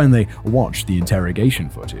 When they watched the interrogation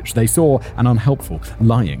footage, they saw an unhelpful,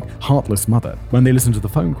 lying, heartless mother. When they listened to the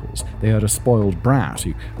phone calls, they heard a spoiled brat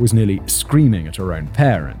who was nearly screaming at her own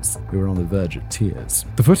parents, who were on the verge of tears.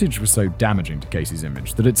 The footage was so damaging to Casey's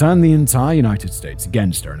image that it turned the entire United States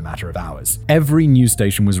against her in a matter of hours. Every news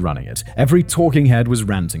station was running it. Every talking head was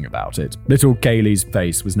ranting about it. Little Kaylee's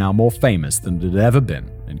face was now more famous than it had ever been,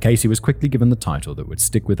 and Casey was quickly given the title that would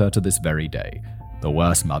stick with her to this very day: the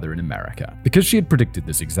worst mother in America. Because she had predicted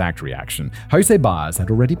this exact reaction, Jose Baez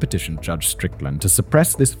had already petitioned Judge Strickland to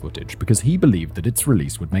suppress this footage because he believed that its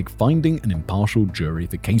release would make finding an impartial jury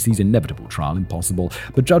for Casey's inevitable trial impossible,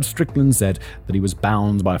 but Judge Strickland said that he was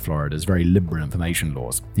bound by Florida's very liberal information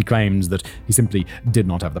laws. He claimed that he simply did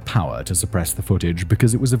not have the power to suppress the footage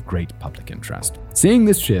because it was of great public interest. Seeing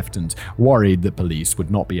this shift and worried that police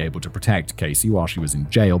would not be able to protect Casey while she was in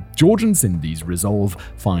jail, George and Cindy's resolve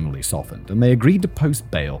finally softened, and they agreed to post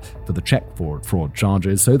bail for the check fraud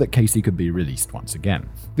charges so that Casey could be released once again.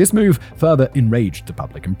 This move further enraged the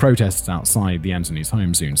public, and protests outside the Anthony's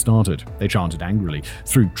home soon started. They chanted angrily,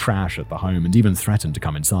 threw trash at the home, and even threatened to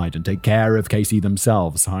come inside and take care of Casey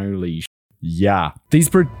themselves. Holy yeah.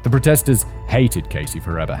 The protesters hated Casey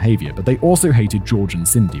for her behavior, but they also hated George and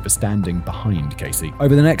Cindy for standing behind Casey.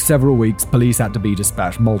 Over the next several weeks, police had to be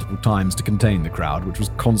dispatched multiple times to contain the crowd, which was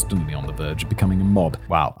constantly on the verge of becoming a mob.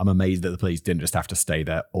 Wow, I'm amazed that the police didn't just have to stay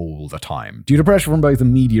there all the time. Due to pressure from both the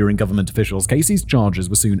media and government officials, Casey's charges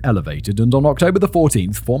were soon elevated, and on October the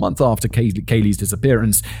 14th, 4 months after Kaylee's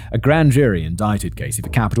disappearance, a grand jury indicted Casey for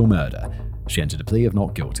capital murder. She entered a plea of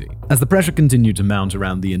not guilty. As the pressure continued to mount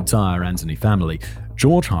around the entire Anthony family,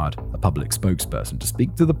 George hired a public spokesperson to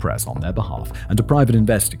speak to the press on their behalf and a private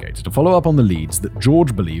investigator to follow up on the leads that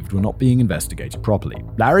George believed were not being investigated properly.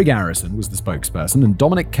 Larry Garrison was the spokesperson and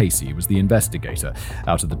Dominic Casey was the investigator.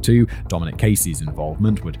 Out of the two, Dominic Casey's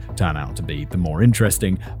involvement would turn out to be the more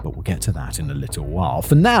interesting, but we'll get to that in a little while.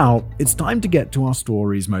 For now, it's time to get to our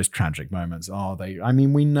story's most tragic moments. Are they? I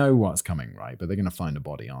mean, we know what's coming, right? But they're going to find a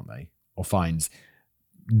body, aren't they? Or finds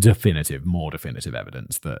more definitive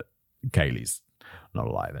evidence that Kaylee's not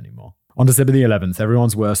alive anymore. On December the 11th,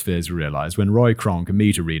 everyone's worst fears were realized when Roy Kronk, a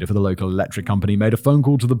meter reader for the local electric company, made a phone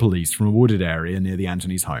call to the police from a wooded area near the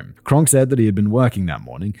Anthony's home. Kronk said that he had been working that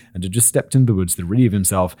morning and had just stepped into the woods to relieve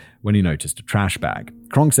himself when he noticed a trash bag.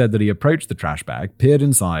 Kronk said that he approached the trash bag, peered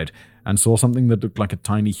inside, and saw something that looked like a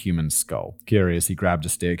tiny human skull. Curious, he grabbed a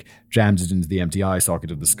stick, jammed it into the empty eye socket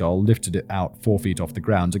of the skull, lifted it out 4 feet off the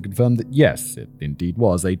ground to confirm that yes, it indeed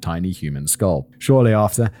was a tiny human skull. Shortly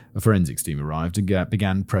after, a forensics team arrived and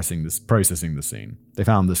began processing the scene. They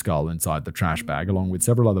found the skull inside the trash bag along with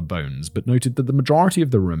several other bones, but noted that the majority of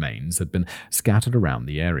the remains had been scattered around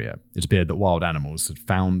the area. It appeared that wild animals had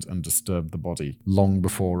found and disturbed the body long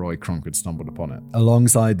before Roy Kronk had stumbled upon it.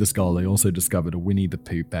 Alongside the skull, they also discovered a Winnie the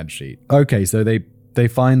Pooh bedsheet. Okay, so they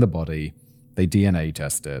find the body, they DNA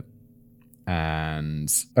test it, and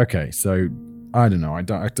okay, so I don't know, I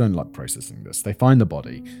don't like processing this. They find the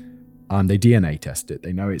body, they DNA test it,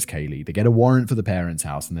 they know it's Kaylee, they get a warrant for the parents'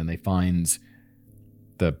 house, and then they find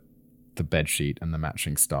the bedsheet and the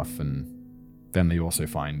matching stuff, and then they also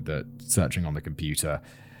find that searching on the computer,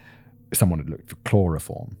 someone had looked for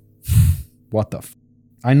chloroform. What the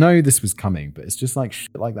I know this was coming, but it's just like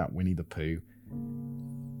shit like that Winnie the Pooh.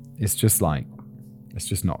 It's just not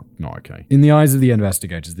okay. In the eyes of the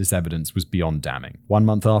investigators, this evidence was beyond damning. 1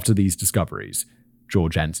 month after these discoveries,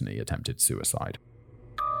 George Anthony attempted suicide.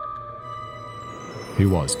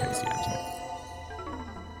 Who was Casey Anthony?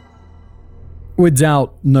 With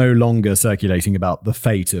doubt no longer circulating about the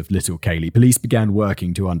fate of little Kaylee, police began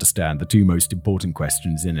working to understand the two most important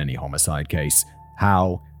questions in any homicide case: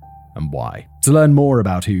 how and why. To learn more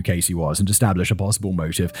about who Casey was and establish a possible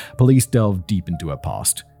motive, police delved deep into her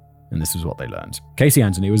past. And this is what they learned. Casey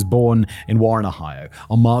Anthony was born in Warren, Ohio,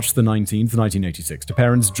 on March the 19th, 1986, to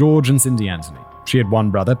parents George and Cindy Anthony. She had one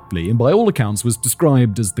brother, Lee, and by all accounts was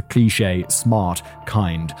described as the cliché, smart,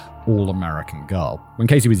 kind, all-American girl. When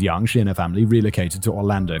Casey was young, she and her family relocated to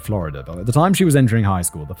Orlando, Florida, but at the time she was entering high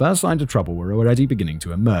school, the first signs of trouble were already beginning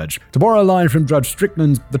to emerge. To borrow a line from Judge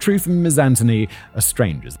Strickland, the truth and Ms. Anthony are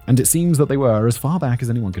strangers, and it seems that they were as far back as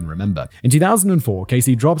anyone can remember. In 2004,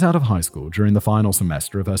 Casey dropped out of high school during the final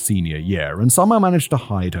semester of her senior year and somehow managed to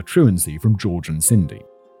hide her truancy from George and Cindy.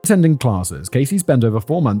 Attending classes, Casey spent over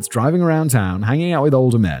 4 months driving around town, hanging out with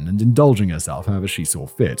older men, and indulging herself however she saw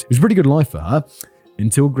fit. It was a pretty good life for her,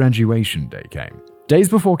 until graduation day came. Days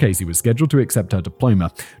before Casey was scheduled to accept her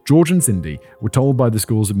diploma, George and Cindy were told by the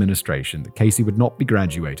school's administration that Casey would not be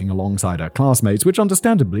graduating alongside her classmates, which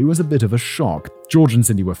understandably was a bit of a shock. George and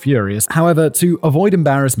Cindy were furious. However, to avoid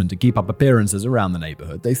embarrassment and keep up appearances around the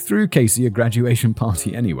neighborhood, they threw Casey a graduation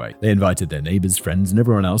party anyway. They invited their neighbors, friends, and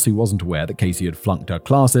everyone else who wasn't aware that Casey had flunked her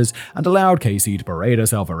classes and allowed Casey to parade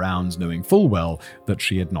herself around, knowing full well that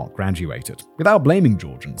she had not graduated. Without blaming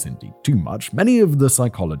George and Cindy too much, many of the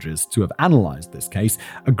psychologists who have analyzed this case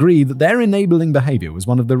agree that their enabling behavior was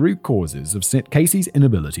one of the root causes of Casey's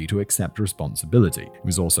inability to accept responsibility. It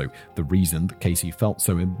was also the reason that Casey felt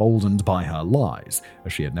so emboldened by her lies,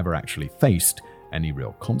 as she had never actually faced any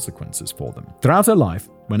real consequences for them. Throughout her life,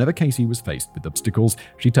 whenever Casey was faced with obstacles,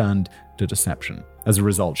 she turned to deception. As a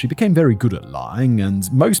result, she became very good at lying,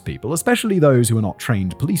 and most people, especially those who are not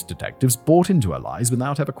trained police detectives, bought into her lies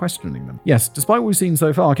without ever questioning them. Yes, despite what we've seen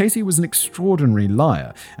so far, Casey was an extraordinary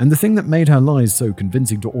liar, and the thing that made her lies so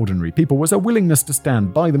convincing to ordinary people was her willingness to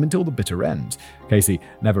stand by them until the bitter end. Casey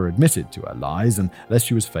never admitted to her lies unless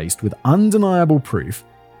she was faced with undeniable proof,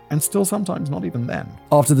 and still sometimes not even then.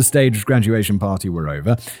 After the staged graduation party were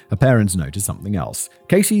over, her parents noticed something else.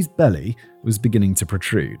 Casey's belly was beginning to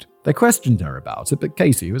protrude. They questioned her about it, but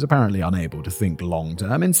Casey, who was apparently unable to think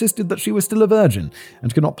long-term, insisted that she was still a virgin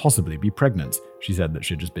and could not possibly be pregnant. She said that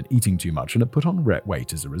she had just been eating too much and had put on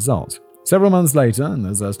weight as a result. Several months later, and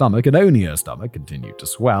as her stomach, and only her stomach, continued to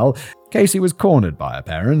swell, Casey was cornered by her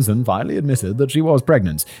parents and finally admitted that she was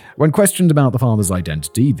pregnant. When questioned about the father's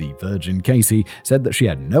identity, the virgin Casey said that she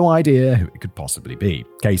had no idea who it could possibly be.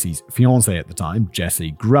 Casey's fiancé at the time,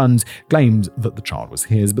 Jesse Grund, claimed that the child was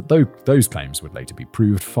his, but those claims would later be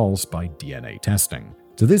proved false by DNA testing.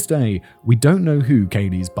 To this day, we don't know who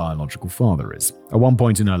Kaylee's biological father is. At one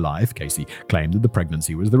point in her life, Casey claimed that the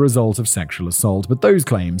pregnancy was the result of sexual assault, but those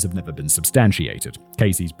claims have never been substantiated.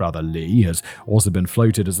 Casey's brother Lee has also been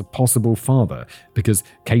floated as a possible father, because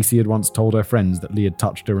Casey had once told her friends that Lee had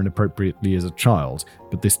touched her inappropriately as a child,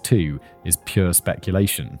 but this too is pure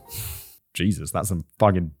speculation. Jesus, that's some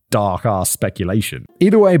fucking dark-ass speculation.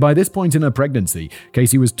 Either way, by this point in her pregnancy,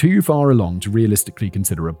 Casey was too far along to realistically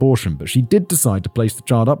consider abortion, but she did decide to place the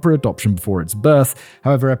child up for adoption before its birth.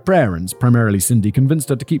 However, her parents, primarily Cindy, convinced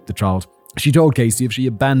her to keep the child. She told Casey if she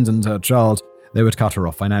abandoned her child, they would cut her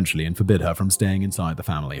off financially and forbid her from staying inside the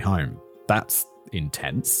family home. That's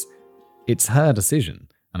intense. It's her decision,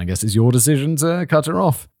 and I guess it's your decision to cut her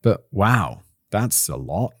off. But wow, that's a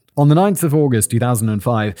lot. On the 9th of August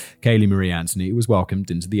 2005, Kaylee Marie Anthony was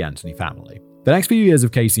welcomed into the Anthony family. The next few years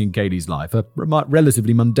of Casey and Kaylee's life are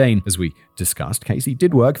relatively mundane. As we discussed, Casey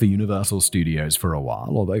did work for Universal Studios for a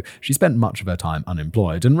while, although she spent much of her time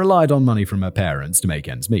unemployed and relied on money from her parents to make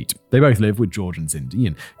ends meet. They both lived with George and Cindy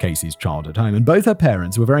in Casey's childhood home, and both her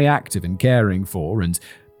parents were very active in caring for and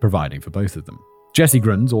providing for both of them. Jesse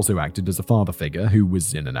Grund also acted as a father figure who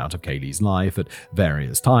was in and out of Kaylee's life at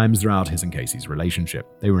various times throughout his and Casey's relationship.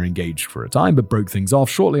 They were engaged for a time but broke things off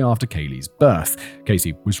shortly after Kaylee's birth.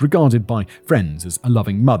 Casey was regarded by friends as a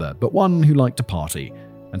loving mother, but one who liked to party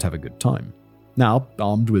and have a good time. Now,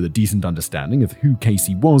 armed with a decent understanding of who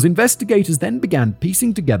Casey was, investigators then began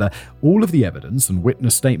piecing together all of the evidence and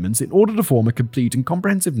witness statements in order to form a complete and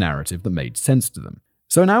comprehensive narrative that made sense to them.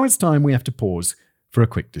 So now it's time we have to pause for a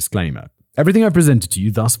quick disclaimer. Everything I've presented to you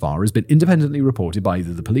thus far has been independently reported by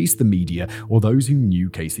either the police, the media, or those who knew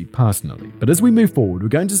Casey personally. But as we move forward, we're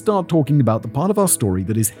going to start talking about the part of our story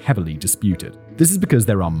that is heavily disputed. This is because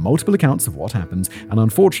there are multiple accounts of what happened, and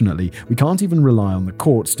unfortunately, we can't even rely on the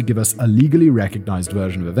courts to give us a legally recognized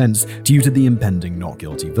version of events due to the impending not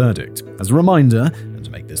guilty verdict. As a reminder, and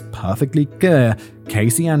to make this perfectly clear,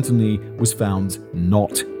 Casey Anthony was found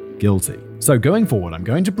not guilty. So going forward, I'm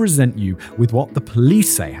going to present you with what the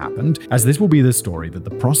police say happened, as this will be the story that the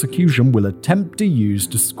prosecution will attempt to use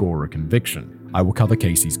to score a conviction. I will cover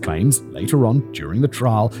Casey's claims later on during the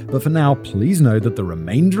trial, but for now, please know that the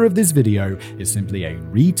remainder of this video is simply a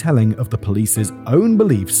retelling of the police's own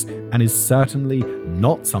beliefs and is certainly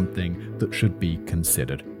not something that should be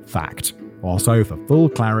considered fact. Also, for full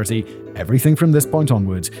clarity, everything from this point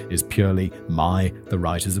onwards is purely the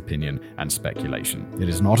writer's opinion and speculation. It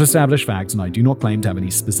is not established fact, and I do not claim to have any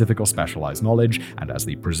specific or specialized knowledge, and as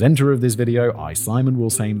the presenter of this video, I, Simon, will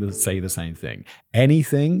say the same thing.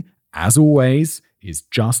 Anything, as always, is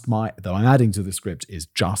just that I'm adding to the script is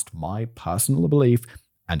just my personal belief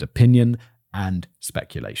and opinion and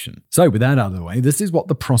speculation. So with that out of the way, this is what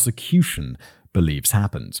the prosecution believes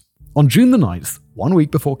happened. On June the 9th, 1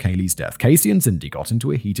 week before Kaylee's death, Casey and Cindy got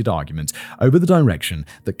into a heated argument over the direction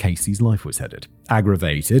that Casey's life was headed.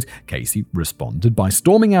 Aggravated, Casey responded by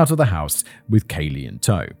storming out of the house with Kaylee in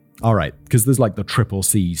tow. All right, because there's like the triple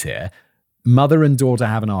C's here. Mother and daughter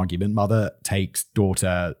have an argument. Mother takes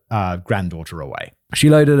granddaughter away. She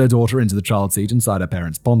loaded her daughter into the child seat inside her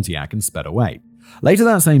parents' Pontiac and sped away. Later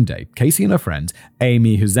that same day, Casey and her friend,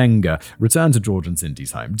 Amy Huzenga, returned to George and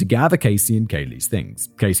Cindy's home to gather Casey and Kaylee's things.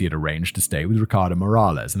 Casey had arranged to stay with Ricardo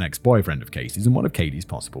Morales, an ex-boyfriend of Casey's and one of Kaylee's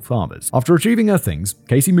possible fathers. After retrieving her things,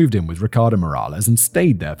 Casey moved in with Ricardo Morales and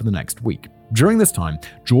stayed there for the next week. During this time,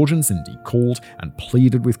 George and Cindy called and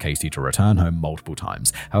pleaded with Casey to return home multiple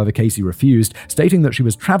times. However, Casey refused, stating that she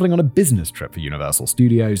was traveling on a business trip for Universal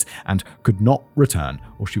Studios and could not return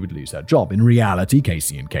or she would lose her job. In reality,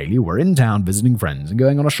 Casey and Kaylee were in town visiting friends and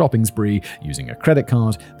going on a shopping spree using a credit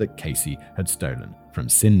card that Casey had stolen from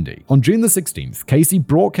Cindy. On June the 16th, Casey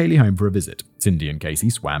brought Kaylee home for a visit. Cindy and Casey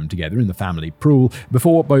swam together in the family pool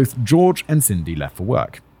before both George and Cindy left for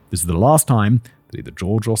work. This is the last time that either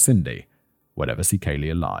George or Cindy would ever see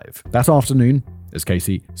Kaylee alive. That afternoon, as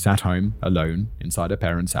Casey sat home alone inside her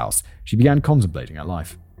parents' house, she began contemplating her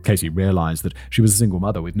life. Casey realized that she was a single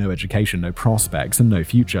mother with no education, no prospects, and no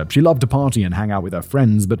future. She loved to party and hang out with her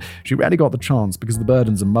friends, but she rarely got the chance because the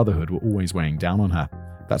burdens of motherhood were always weighing down on her.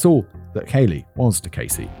 That's all that Kaylee was to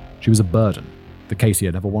Casey. She was a burden that Casey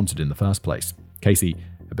had never wanted in the first place. Casey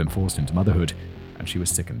had been forced into motherhood, and she was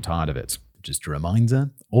sick and tired of it. Just a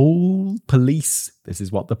reminder, all police, this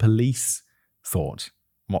is what the police thought,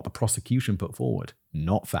 what the prosecution put forward,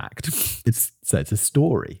 not fact. It's a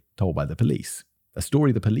story told by the police. A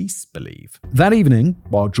story the police believe. That evening,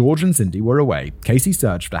 while George and Cindy were away, Casey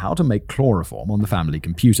searched for how to make chloroform on the family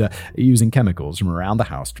computer using chemicals from around the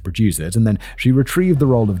house to produce it, and then she retrieved the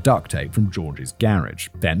roll of duct tape from George's garage.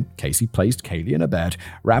 Then, Casey placed Kaylee in a bed,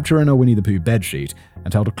 wrapped her in a Winnie the Pooh bedsheet,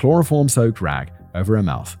 and held a chloroform-soaked rag over her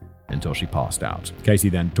mouth until she passed out. Casey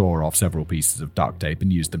then tore off several pieces of duct tape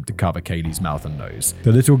and used them to cover Kaylee's mouth and nose.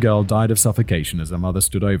 The little girl died of suffocation as her mother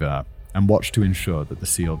stood over her and watched to ensure that the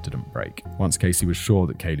seal didn't break. Once Casey was sure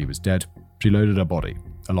that Kaylee was dead, she loaded her body,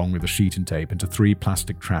 along with the sheet and tape, into 3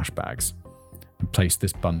 plastic trash bags and placed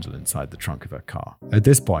this bundle inside the trunk of her car. At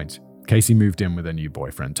this point, Casey moved in with her new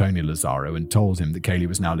boyfriend, Tony Lazaro, and told him that Kaylee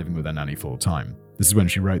was now living with her nanny full-time. This is when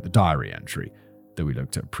she wrote the diary entry that we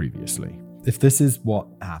looked at previously. If this is what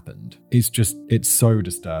happened, it's so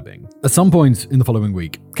disturbing. At some point in the following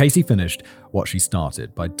week, Casey finished what she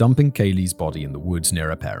started by dumping Kaylee's body in the woods near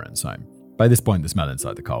her parents' home. By this point, the smell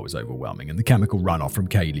inside the car was overwhelming, and the chemical runoff from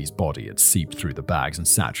Kaylee's body had seeped through the bags and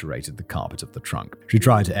saturated the carpet of the trunk. She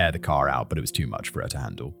tried to air the car out, but it was too much for her to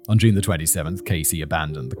handle. On June the 27th, Casey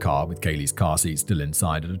abandoned the car with Kaylee's car seat still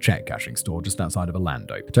inside at a check cashing store just outside of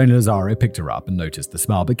Orlando. Tony Lazaro picked her up and noticed the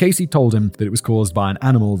smell, but Casey told him that it was caused by an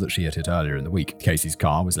animal that she had hit earlier in the week. Casey's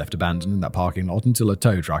car was left abandoned in that parking lot until a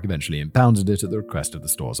tow truck eventually impounded it at the request of the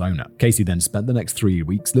store's owner. Casey then spent the next 3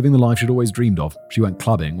 weeks living the life she'd always dreamed of. She went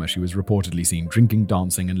clubbing, where she was reportedly seen drinking,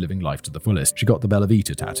 dancing, and living life to the fullest. She got the Bella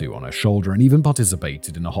Vita tattoo on her shoulder and even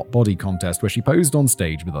participated in a hot body contest where she posed on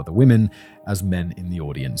stage with other women as men in the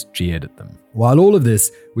audience jeered at them. While all of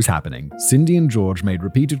this was happening, Cindy and George made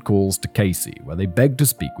repeated calls to Casey where they begged to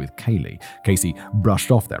speak with Kaylee. Casey brushed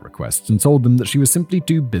off their requests and told them that she was simply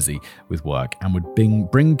too busy with work and would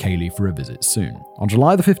bring Kaylee for a visit soon. On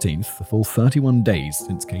July the 15th, the full 31 days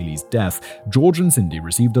since Kaylee's death, George and Cindy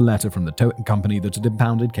received a letter from the towing company that had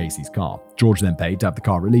impounded Casey's car. George then paid to have the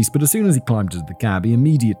car released, but as soon as he climbed into the cab, he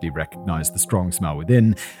immediately recognized the strong smell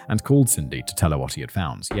within and called Cindy to tell her what he had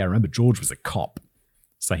found. Yeah, remember, George was a cop.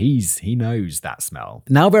 So he knows that smell.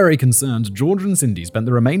 Now very concerned, George and Cindy spent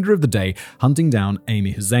the remainder of the day hunting down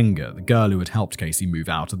Amy Huizenga, the girl who had helped Casey move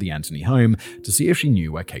out of the Anthony home, to see if she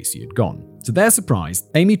knew where Casey had gone. To their surprise,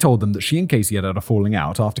 Amy told them that she and Casey had a falling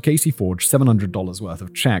out after Casey forged $700 worth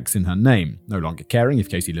of checks in her name. No longer caring if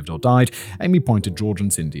Casey lived or died, Amy pointed George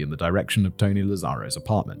and Cindy in the direction of Tony Lazzaro's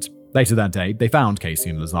apartment. Later that day, they found Casey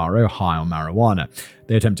and Lazzaro high on marijuana.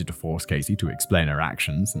 They attempted to force Casey to explain her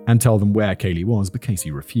actions and tell them where Kaylee was, but Casey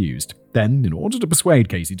refused. Then, in order to persuade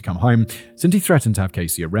Casey to come home, Cindy threatened to have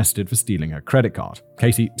Casey arrested for stealing her credit card.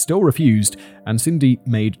 Casey still refused, and Cindy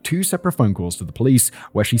made 2 separate phone calls to the police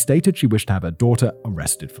where she stated she wished to have her daughter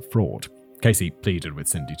arrested for fraud. Casey pleaded with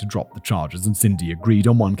Cindy to drop the charges, and Cindy agreed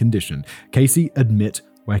on one condition: Casey admit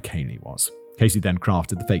where Kaylee was. Casey then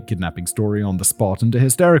crafted the fake kidnapping story on the spot, and a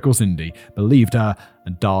hysterical Cindy believed her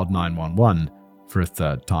and dialed 911 for a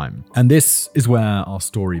 3rd time. And this is where our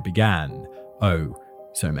story began, oh,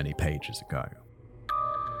 so many pages ago.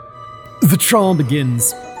 The trial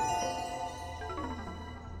begins.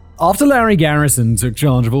 After Larry Garrison took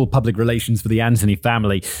charge of all public relations for the Anthony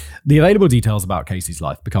family, the available details about Casey's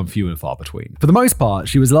life become few and far between. For the most part,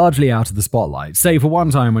 she was largely out of the spotlight, save for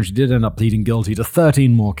one time when she did end up pleading guilty to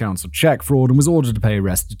 13 more counts of check fraud and was ordered to pay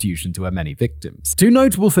restitution to her many victims. 2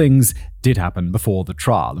 notable things did happen before the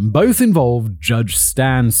trial, and both involved Judge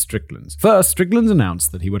Stan Strickland. First, Strickland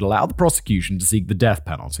announced that he would allow the prosecution to seek the death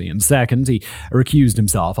penalty, and second, he recused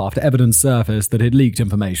himself after evidence surfaced that had leaked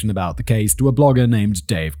information about the case to a blogger named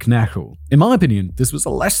Dave Knechel. In my opinion, this was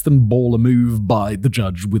a less than baller move by the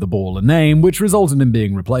judge with a baller name, which resulted in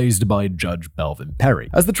being replaced by Judge Belvin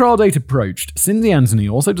Perry. As the trial date approached, Cindy Anthony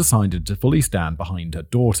also decided to fully stand behind her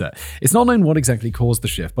daughter. It's not known what exactly caused the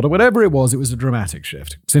shift, but whatever it was a dramatic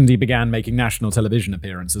shift. Cindy began making national television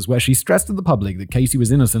appearances where she stressed to the public that Casey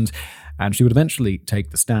was innocent, and she would eventually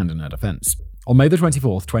take the stand in her defense. On May the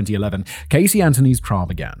 24th, 2011, Casey Anthony's trial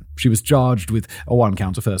began. She was charged with 1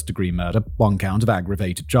 count of first-degree murder, 1 count of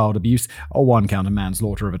aggravated child abuse, 1 count of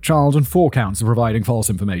manslaughter of a child, and 4 counts of providing false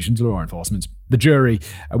information to law enforcement. The jury,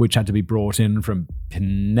 which had to be brought in from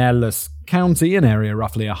Pinellas County, an area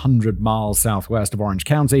roughly 100 miles southwest of Orange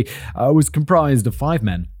County, was comprised of 5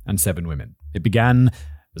 men and 7 women. It began,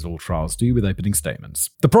 as all trials do, with opening statements.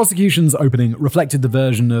 The prosecution's opening reflected the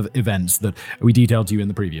version of events that we detailed to you in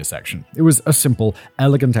the previous section. It was a simple,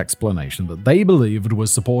 elegant explanation that they believed was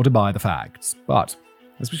supported by the facts, but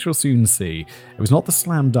as we shall soon see, it was not the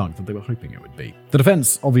slam dunk that they were hoping it would be. The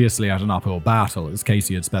defense obviously had an uphill battle, as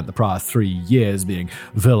Casey had spent the prior 3 years being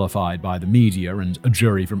vilified by the media, and a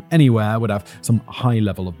jury from anywhere would have some high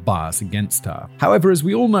level of bias against her. However, as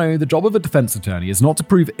we all know, the job of a defense attorney is not to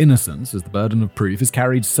prove innocence, as the burden of proof is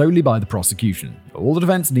carried solely by the prosecution. All the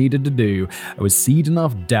defense needed to do was seed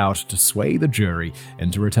enough doubt to sway the jury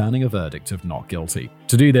into returning a verdict of not guilty.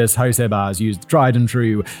 To do this, Jose Baez used the tried and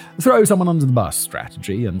true throw someone under the bus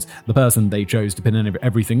strategy, and the person they chose to pin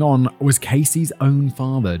everything on was Casey's own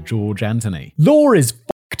father, George Anthony. Law is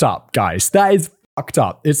fucked up, guys. That is fucked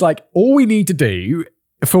up. It's like, all we need to do,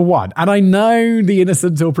 for one, and I know the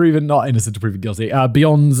innocent till proven not innocent till proven guilty,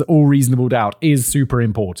 beyond all reasonable doubt is super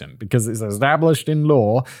important, because it's established in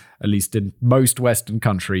law, at least in most Western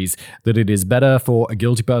countries, that it is better for a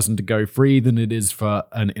guilty person to go free than it is for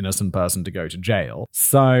an innocent person to go to jail.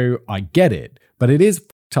 So I get it, but it is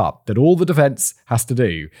up that all the defense has to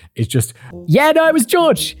do is just, yeah, no, it was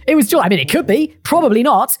George. It was George. I mean, it could be, probably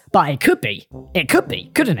not, but it could be. It could be,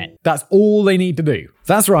 couldn't it? That's all they need to do.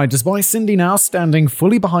 That's right, despite Cindy now standing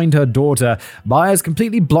fully behind her daughter, Baez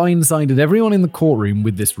completely blindsided everyone in the courtroom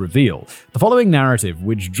with this reveal. The following narrative,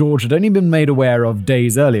 which George had only been made aware of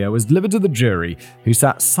days earlier, was delivered to the jury, who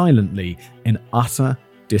sat silently in utter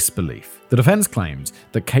disbelief. The defense claimed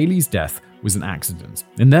that Kaylee's death was an accident.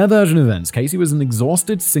 In their version of events, Casey was an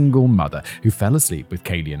exhausted single mother who fell asleep with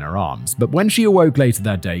Kaylee in her arms, but when she awoke later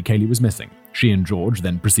that day, Kaylee was missing. She and George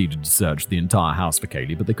then proceeded to search the entire house for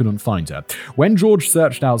Kaylee, but they couldn't find her. When George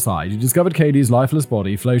searched outside, he discovered Kaylee's lifeless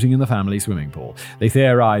body floating in the family swimming pool. They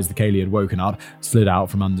theorized that Kaylee had woken up, slid out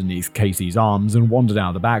from underneath Casey's arms, and wandered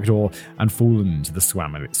out the back door and fallen into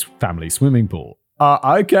the family swimming pool.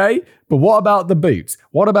 Okay, but what about the boots?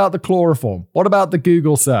 What about the chloroform? What about the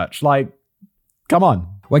Google search? Come on.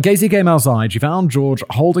 When Casey came outside, she found George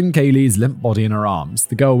holding Kaylee's limp body in her arms.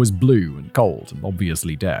 The girl was blue and cold and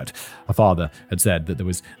obviously dead. Her father had said that there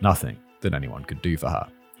was nothing that anyone could do for her.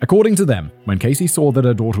 According to them, when Casey saw that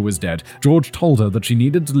her daughter was dead, George told her that she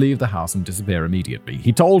needed to leave the house and disappear immediately.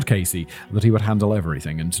 He told Casey that he would handle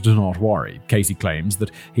everything and to not worry. Casey claims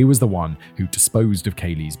that he was the one who disposed of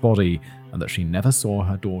Kaylee's body and that she never saw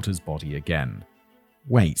her daughter's body again.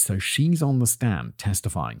 Wait, so she's on the stand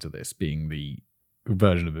testifying to this, being the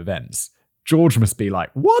version of events. George must be like,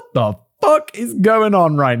 what the fuck is going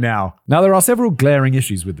on right now? Now, there are several glaring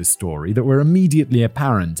issues with this story that were immediately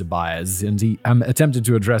apparent to Byers, and he attempted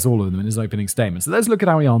to address all of them in his opening statement. So let's look at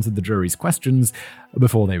how he answered the jury's questions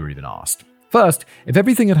before they were even asked. First, if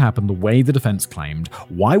everything had happened the way the defense claimed,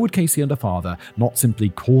 why would Casey and her father not simply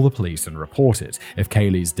call the police and report it? If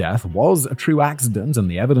Kaylee's death was a true accident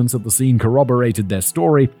and the evidence at the scene corroborated their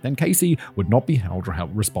story, then Casey would not be held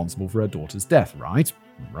responsible for her daughter's death, right?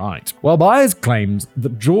 Right. Well, Byers claimed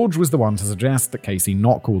that George was the one to suggest that Casey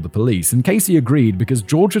not call the police, and Casey agreed because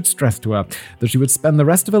George had stressed to her that she would spend the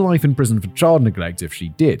rest of her life in prison for child neglect if she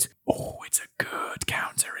did. Oh, it's a good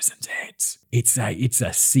counter, isn't it? It's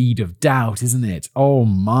a seed of doubt, isn't it? Oh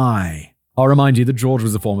my. I'll remind you that George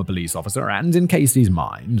was a former police officer, and in Casey's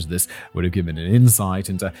mind, this would have given an insight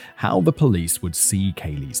into how the police would see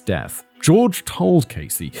Kaylee's death. George told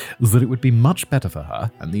Casey that it would be much better for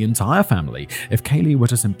her and the entire family if Kaylee were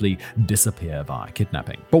to simply disappear via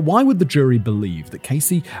kidnapping. But why would the jury believe that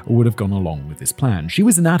Casey would have gone along with this plan? She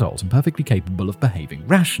was an adult and perfectly capable of behaving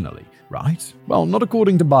rationally, right? Well, not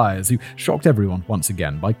according to Byers, who shocked everyone once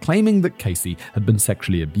again by claiming that Casey had been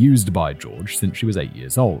sexually abused by George since she was 8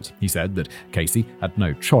 years old. He said that Casey had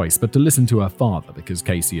no choice but to listen to her father because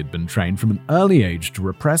Casey had been trained from an early age to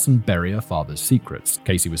repress and bury her father's secrets.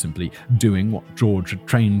 Casey was simply doing what George had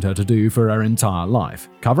trained her to do for her entire life.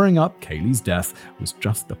 Covering up Kaylee's death was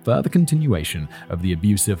just the further continuation of the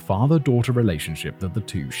abusive father-daughter relationship that the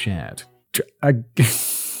two shared.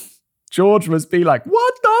 George must be like,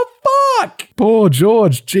 what the fuck? Poor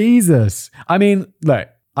George, Jesus. I mean, look,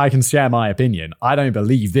 I can share my opinion. I don't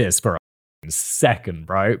believe this for a second,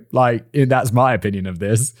 bro. Like, that's my opinion of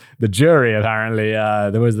this. The jury, apparently,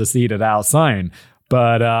 there was the seed of our sign.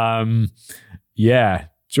 But, yeah,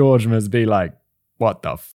 George must be like, what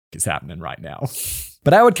the f*** is happening right now?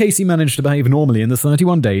 But how had Casey managed to behave normally in the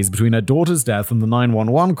 31 days between her daughter's death and the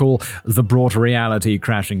 911 call that brought reality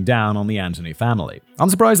crashing down on the Anthony family?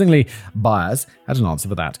 Unsurprisingly, Byers had an answer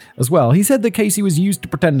for that as well. He said that Casey was used to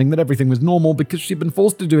pretending that everything was normal because she'd been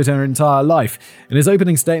forced to do it her entire life. In his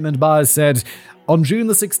opening statement, Byers said, on June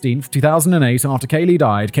the 16th, 2008, after Kaylee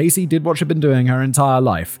died, Casey did what she'd been doing her entire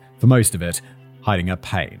life, for most of it, hiding her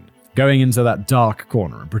pain. Going into that dark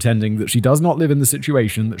corner and pretending that she does not live in the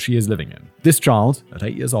situation that she is living in. This child, at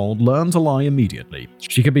 8 years old, learned to lie immediately.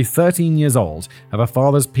 She could be 13 years old, have her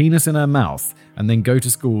father's penis in her mouth, and then go to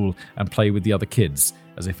school and play with the other kids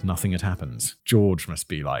as if nothing had happened. George must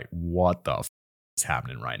be like, what the f*** is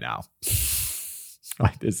happening right now?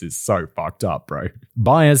 Like, this is so fucked up, bro.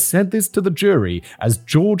 Byers said this to the jury as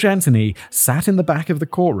George Anthony sat in the back of the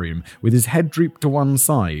courtroom with his head drooped to one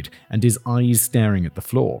side and his eyes staring at the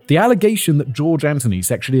floor. The allegation that George Anthony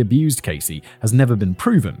sexually abused Casey has never been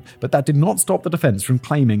proven, but that did not stop the defense from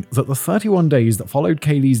claiming that the 31 days that followed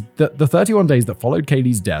Kaylee's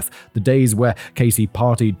death, the days where Casey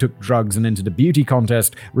partied, took drugs, and entered a beauty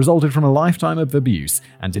contest, resulted from a lifetime of abuse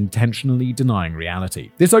and intentionally denying reality.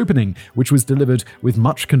 This opening, which was delivered with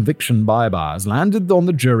much conviction by Byers, landed on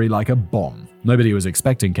the jury like a bomb. Nobody was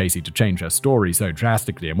expecting Casey to change her story so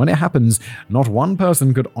drastically, and when it happens, not one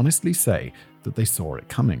person could honestly say that they saw it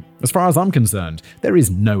coming. As far as I'm concerned, there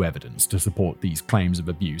is no evidence to support these claims of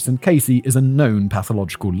abuse, and Casey is a known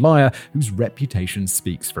pathological liar whose reputation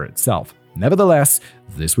speaks for itself. Nevertheless,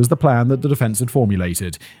 this was the plan that the defense had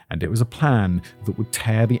formulated, and it was a plan that would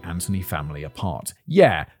tear the Anthony family apart.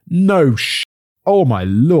 Yeah, no sh**. Oh my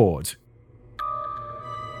lord.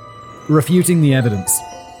 Refuting the evidence.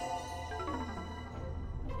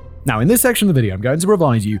 Now, in this section of the video, I'm going to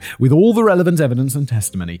provide you with all the relevant evidence and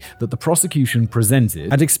testimony that the prosecution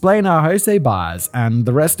presented and explain how Jose Byers and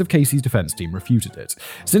the rest of Casey's defense team refuted it.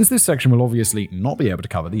 Since this section will obviously not be able to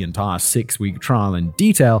cover the entire 6-week trial in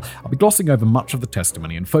detail, I'll be glossing over much of the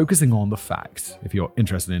testimony and focusing on the facts. If you're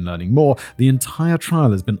interested in learning more, the entire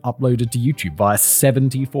trial has been uploaded to YouTube via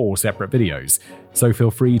 74 separate videos. So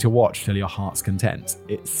feel free to watch till your heart's content.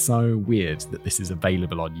 It's so weird that this is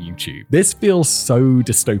available on YouTube. This feels so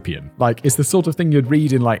dystopian. Like, it's the sort of thing you'd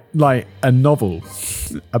read in like a novel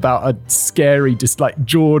about a scary, like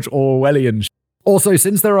George Orwellian. Also,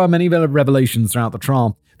 since there are many revelations throughout the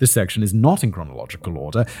trial, this section is not in chronological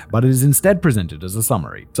order, but it is instead presented as a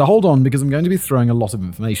summary. So hold on, because I'm going to be throwing a lot of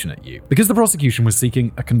information at you. Because the prosecution was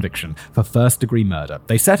seeking a conviction for first-degree murder,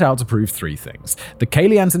 they set out to prove 3 things. That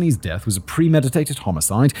Kaylee Anthony's death was a premeditated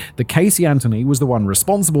homicide, that Casey Anthony was the one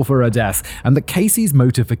responsible for her death, and that Casey's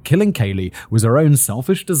motive for killing Kaylee was her own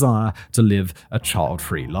selfish desire to live a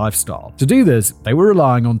child-free lifestyle. To do this, they were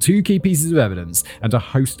relying on 2 key pieces of evidence and a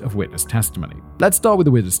host of witness testimony. Let's start with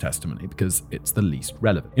the witness testimony, because it's the least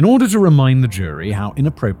relevant. In order to remind the jury how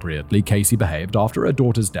inappropriately Casey behaved after her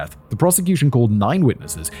daughter's death, the prosecution called 9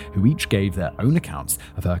 witnesses who each gave their own accounts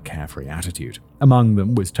of her carefree attitude. Among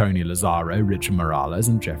them was Tony Lazaro, Richard Morales,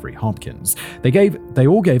 and Jeffrey Hopkins. They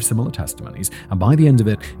all gave similar testimonies, and by the end of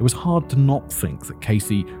it was hard to not think that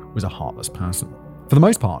Casey was a heartless person. For the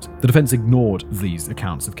most part, the defense ignored these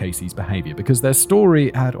accounts of Casey's behavior because their story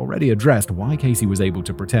had already addressed why Casey was able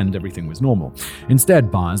to pretend everything was normal. Instead,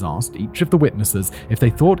 Byers asked each of the witnesses if they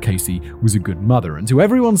thought Casey was a good mother, and to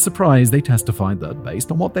everyone's surprise, they testified that,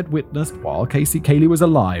 based on what they'd witnessed while Kaylee was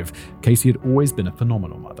alive, Casey had always been a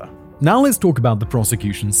phenomenal mother. Now let's talk about the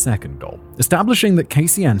prosecution's second goal, establishing that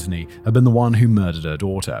Casey Anthony had been the one who murdered her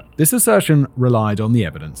daughter. This assertion relied on the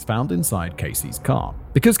evidence found inside Casey's car.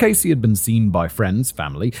 Because Casey had been seen by friends,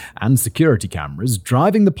 family, and security cameras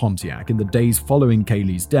driving the Pontiac in the days following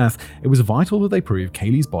Kaylee's death, it was vital that they prove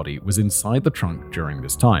Kaylee's body was inside the trunk during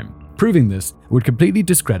this time. Proving this would completely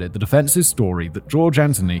discredit the defense's story that George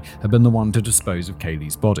Anthony had been the one to dispose of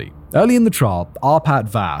Kaylee's body. Early in the trial, Arpat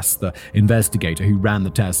Vass, the investigator who ran the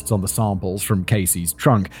tests on the samples from Casey's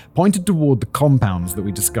trunk, pointed toward the compounds that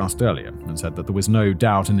we discussed earlier and said that there was no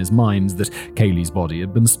doubt in his mind that Kaylee's body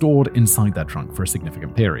had been stored inside that trunk for a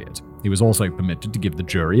significant period. He was also permitted to give the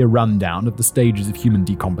jury a rundown of the stages of human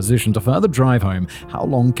decomposition to further drive home how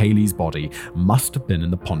long Kaylee's body must have been in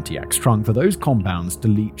the Pontiac's trunk for those compounds to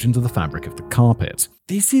leach into the fabric of the carpet.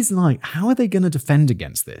 This is like, how are they going to defend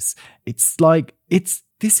against this?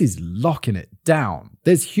 This is locking it down.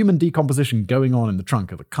 There's human decomposition going on in the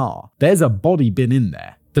trunk of the car. There's a body bin in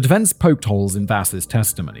there. The defense poked holes in Vass's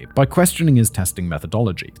testimony by questioning his testing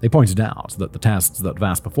methodology. They pointed out that the tests that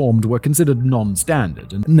Vass performed were considered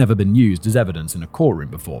non-standard and never been used as evidence in a courtroom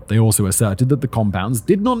before. They also asserted that the compounds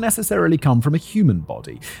did not necessarily come from a human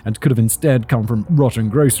body and could have instead come from rotten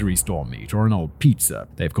grocery store meat or an old pizza.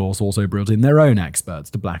 They of course also brought in their own experts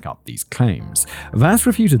to back up these claims. Vass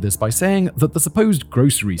refuted this by saying that the supposed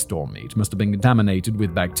grocery store meat must have been contaminated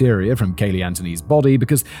with bacteria from Kaylee Anthony's body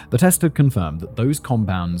because the test had confirmed that those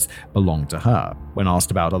compounds belonged to her. When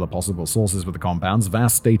asked about other possible sources for the compounds,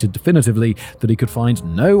 Vass stated definitively that he could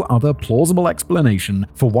find no other plausible explanation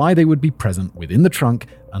for why they would be present within the trunk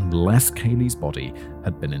unless Kaylee's body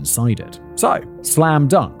had been inside it. So, slam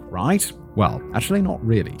dunk, right? Well, actually not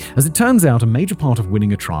really. As it turns out, a major part of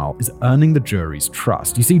winning a trial is earning the jury's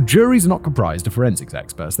trust. You see, juries are not comprised of forensics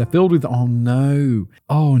experts. They're filled with, oh no.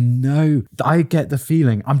 I get the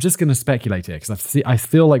feeling, I'm just going to speculate here because I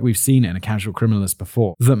feel like we've seen it in A Casual Criminalist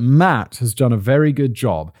before, that Matt has done a very good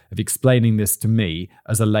job of explaining this to me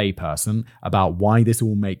as a layperson about why this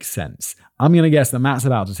all makes sense. I'm going to guess that Matt's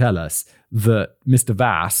about to tell us that Mr.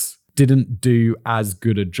 Vass didn't do as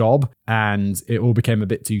good a job and it all became a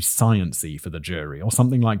bit too sciencey for the jury or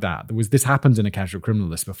something like that. This happened in A Casual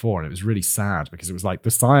Criminalist before and it was really sad because it was like the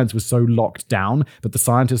science was so locked down, but the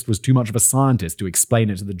scientist was too much of a scientist to explain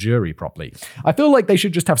it to the jury properly. I feel like they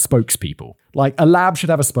should just have spokespeople. Like a lab should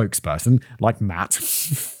have a spokesperson like Matt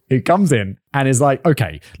who comes in and is like,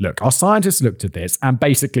 okay, look, our scientists looked at this and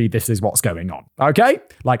basically this is what's going on, okay?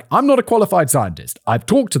 Like, I'm not a qualified scientist. I've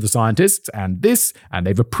talked to the scientists and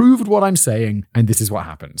they've approved what I'm saying and this is what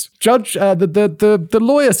happens. Judge, the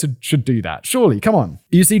lawyer should do that, surely, come on.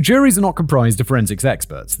 You see, juries are not comprised of forensics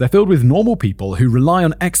experts. They're filled with normal people who rely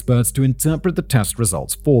on experts to interpret the test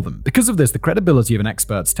results for them. Because of this, the credibility of an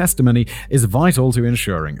expert's testimony is vital to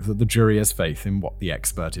ensuring that the jury has faith in what the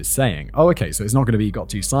expert is saying. Oh, okay, so it's not going to be got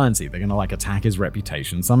too sciencey. They're going to attack his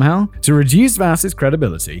reputation somehow. To reduce Vass's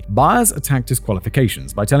credibility, Byers attacked his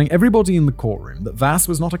qualifications by telling everybody in the courtroom that Vass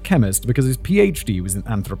was not a chemist because his PhD was in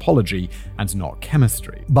anthropology and not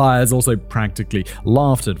chemistry. Byers also practically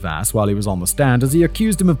laughed at Vass while he was on the stand as he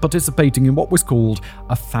accused him of participating in what was called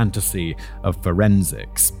a fantasy of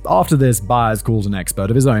forensics. After this, Byers called an expert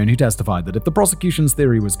of his own who testified that if the prosecution's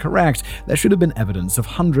theory was correct, there should have been evidence of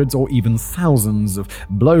hundreds or even thousands of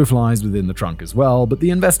blowflies within the trunk as well, but the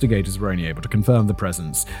investigators were only able to confirm the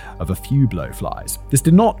presence of a few blowflies. This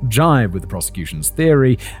did not jive with the prosecution's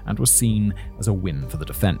theory and was seen as a win for the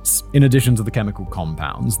defense. In addition to the chemical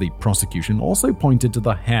compounds, the prosecution also pointed to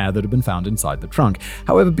the hair that had been found inside the trunk.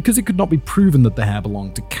 However, because it could not be proven that the hair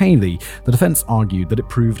belonged to Kaylee, the defense argued that it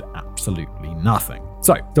proved absolutely nothing.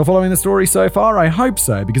 So, still following the story so far? I hope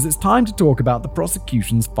so, because it's time to talk about the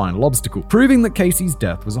prosecution's final obstacle, proving that Casey's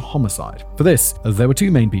death was a homicide. For this, there were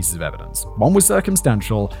two main pieces of evidence. One was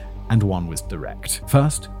circumstantial, and one was direct.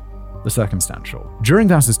 First, the circumstantial. During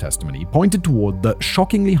Vass's testimony, he pointed toward the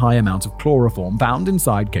shockingly high amount of chloroform found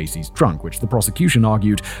inside Casey's trunk, which the prosecution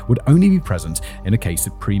argued would only be present in a case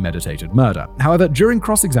of premeditated murder. However, during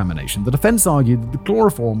cross-examination, the defense argued that the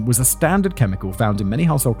chloroform was a standard chemical found in many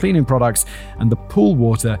household cleaning products, and the pool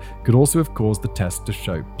water could also have caused the test to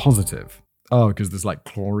show positive. Oh, because there's like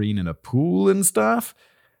chlorine in a pool and stuff?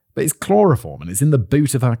 But it's chloroform, and it's in the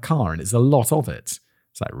boot of her car, and it's a lot of it.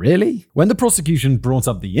 It's like, really? When the prosecution brought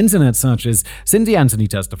up the internet searches, Cindy Anthony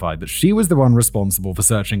testified that she was the one responsible for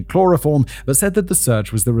searching chloroform, but said that the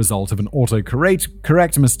search was the result of an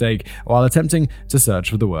autocorrect mistake while attempting to search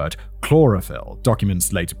for the word chlorophyll.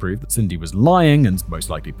 Documents later proved that Cindy was lying and most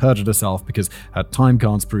likely perjured herself because her time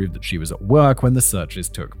cards proved that she was at work when the searches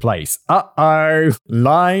took place. Uh-oh!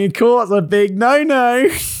 Lying in court's a big no-no!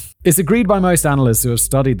 It's agreed by most analysts who have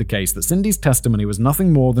studied the case that Cindy's testimony was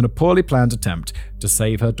nothing more than a poorly planned attempt to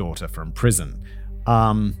save her daughter from prison.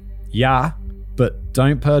 Yeah, but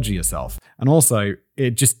don't perjure yourself. And also,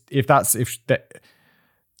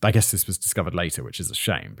 I guess this was discovered later, which is a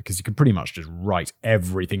shame, because you can pretty much just write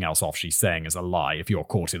everything else off she's saying as a lie if you're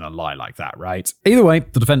caught in a lie like that, right? Either way,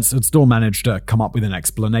 the defense had still managed to come up with an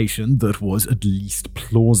explanation that was at least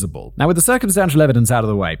plausible. Now, with the circumstantial evidence out of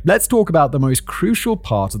the way, let's talk about the most crucial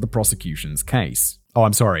part of the prosecution's case. Oh,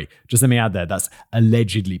 I'm sorry. Just let me add there, that's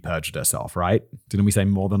allegedly perjured herself, right? Didn't we say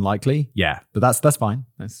more than likely? Yeah, but that's fine.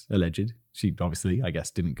 That's alleged. She obviously, I guess,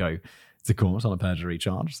 didn't go to court on a perjury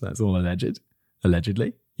charge, so that's all alleged.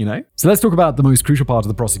 Allegedly. You know? So let's talk about the most crucial part of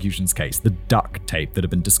the prosecution's case, the duct tape that had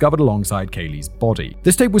been discovered alongside Kaylee's body.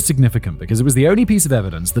 This tape was significant because it was the only piece of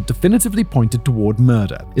evidence that definitively pointed toward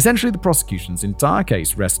murder. Essentially, the prosecution's entire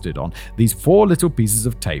case rested on these 4 little pieces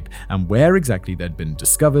of tape and where exactly they'd been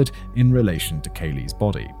discovered in relation to Kaylee's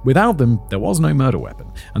body. Without them, there was no murder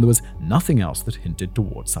weapon, and there was nothing else that hinted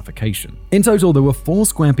toward suffocation. In total, there were 4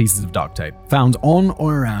 square pieces of duct tape found on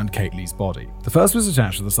or around Kaylee's body. The first was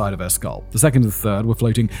attached to the side of her skull. The second and the third were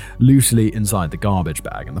floating loosely inside the garbage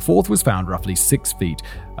bag, and the fourth was found roughly 6 feet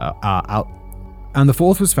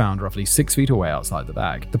away outside the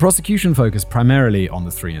bag. The prosecution focused primarily on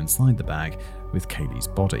the 3 inside the bag with Kaylee's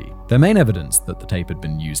body. Their main evidence that the tape had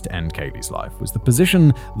been used to end Kaylee's life was the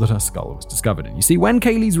position that her skull was discovered in. You see, when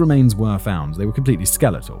Kaylee's remains were found, they were completely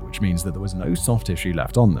skeletal, which means that there was no soft tissue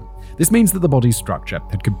left on them. This means that the body's structure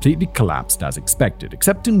had completely collapsed as expected,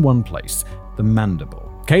 except in one place, the mandible.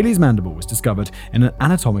 Kaylee's mandible was discovered in an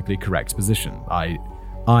anatomically correct position,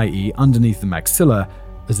 i.e. underneath the maxilla,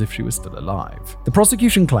 as if she was still alive. The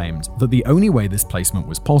prosecution claimed that the only way this placement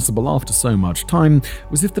was possible after so much time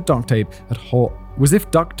was if duct tape had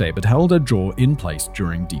held her jaw in place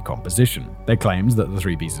during decomposition. They claimed that the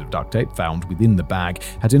 3 pieces of duct tape found within the bag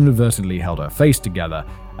had inadvertently held her face together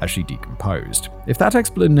as she decomposed. If that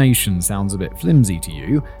explanation sounds a bit flimsy to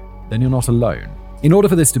you, then you're not alone. In order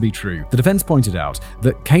for this to be true, the defense pointed out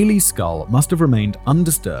that Kaylee's skull must have remained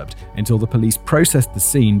undisturbed until the police processed the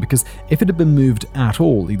scene, because if it had been moved at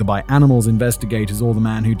all, either by animals, investigators, or the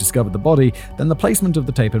man who discovered the body, then the placement of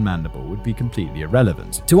the tape and mandible would be completely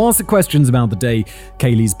irrelevant. To answer questions about the day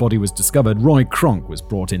Kaylee's body was discovered, Roy Kronk was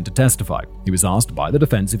brought in to testify. He was asked by the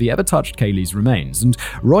defense if he ever touched Kaylee's remains, and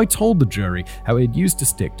Roy told the jury how he had used a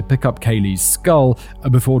stick to pick up Kaylee's skull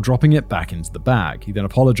before dropping it back into the bag. He then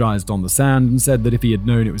apologized on the stand and said that if he had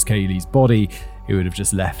known it was Kaylee's body, he would have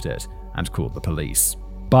just left it and called the police.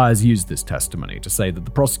 Byers used this testimony to say that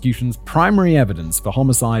the prosecution's primary evidence for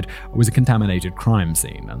homicide was a contaminated crime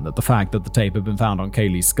scene, and that the fact that the tape had been found on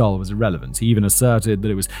Kaylee's skull was irrelevant. He even asserted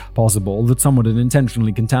that it was possible that someone had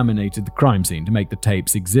intentionally contaminated the crime scene to make the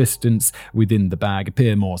tape's existence within the bag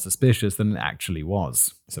appear more suspicious than it actually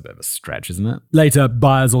was. It's a bit of a stretch, isn't it? Later,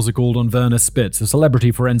 Byers also called on Werner Spitz, a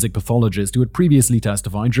celebrity forensic pathologist who had previously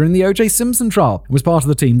testified during the O.J. Simpson trial and was part of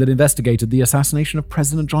the team that investigated the assassination of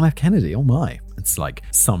President John F. Kennedy. Oh my. It's like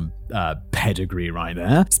some pedigree right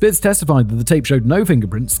there. Spitz testified that the tape showed no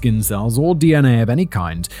fingerprints, skin cells, or DNA of any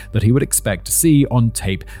kind that he would expect to see on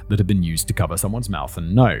tape that had been used to cover someone's mouth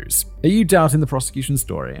and nose. Are you doubting the prosecution's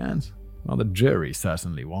story, Ed? Well, the jury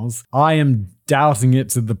certainly was. I am doubting it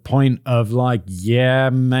to the point of like, yeah,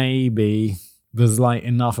 maybe. There's like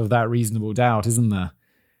enough of that reasonable doubt, isn't there?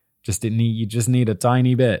 You just need a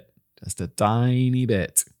tiny bit. Just a tiny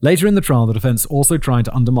bit. Later in the trial, the defense also tried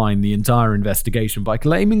to undermine the entire investigation by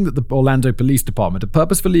claiming that the Orlando Police Department had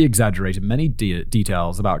purposefully exaggerated many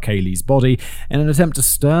details about Kaylee's body in an attempt to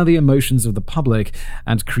stir the emotions of the public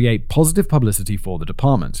and create positive publicity for the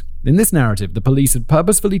department. In this narrative, the police had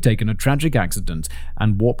purposefully taken a tragic accident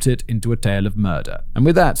and warped it into a tale of murder. And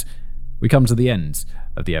with that, We come to the end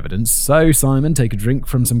of the evidence. So, Simon, take a drink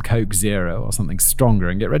from some Coke Zero or something stronger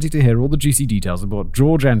and get ready to hear all the juicy details about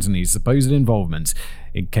George Anthony's supposed involvement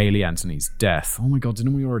in Kaylee Anthony's death. Oh my God,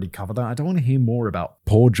 didn't we already cover that? I don't want to hear more about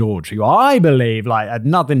poor George, who I believe had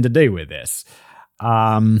nothing to do with this.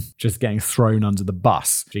 Just getting thrown under the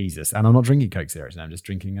bus. Jesus. And I'm not drinking Coke Zero now. I'm just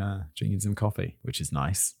drinking some coffee, which is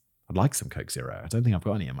nice. I'd like some Coke Zero. I don't think I've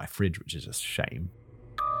got any in my fridge, which is a shame.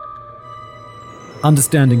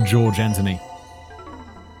 Understanding George Anthony.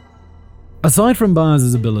 Aside from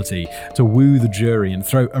Byers' ability to woo the jury and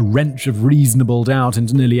throw a wrench of reasonable doubt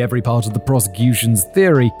into nearly every part of the prosecution's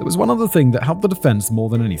theory, there was one other thing that helped the defense more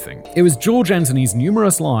than anything. It was George Anthony's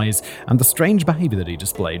numerous lies and the strange behavior that he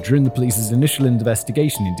displayed during the police's initial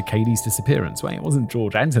investigation into Kaylee's disappearance. Wait, it wasn't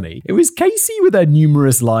George Anthony. It was Casey with her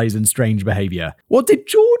numerous lies and strange behavior. What did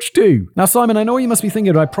George do? Now, Simon, I know what you must be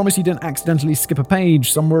thinking, but I promise you didn't accidentally skip a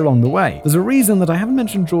page somewhere along the way. There's a reason that I haven't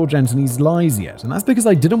mentioned George Anthony's lies yet, and that's because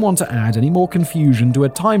I didn't want to add any more confusion to a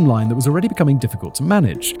timeline that was already becoming difficult to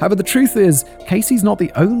manage. However, the truth is, Casey's not the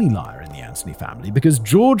only liar in the Anthony family, because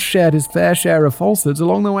George shared his fair share of falsehoods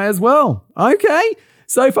along the way as well. Okay,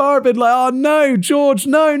 so far I've been like, oh no, George,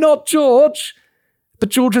 no, not George. But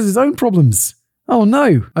George has his own problems. Oh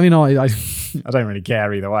no. I mean, I don't really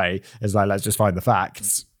care either way. It's like, let's just find the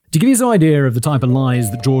facts. To give you some idea of the type of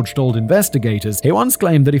lies that George told investigators, he once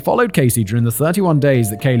claimed that he followed Casey during the 31 days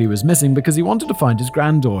that Kaylee was missing because he wanted to find his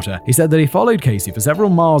granddaughter. He said that he followed Casey for several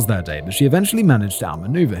miles that day, but she eventually managed to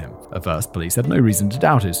outmaneuver him. At first, police had no reason to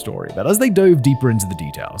doubt his story, but as they dove deeper into the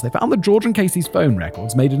details, they found that George and Casey's phone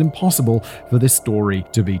records made it impossible for this story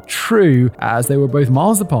to be true, as they were both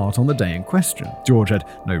miles apart on the day in question. George had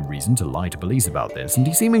no reason to lie to police about this, and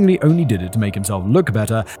he seemingly only did it to make himself look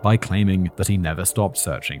better by claiming that he never stopped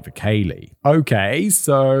searching for Kaylee. Okay,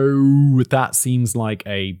 so that seems like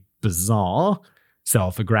a bizarre,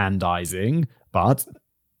 self-aggrandizing, but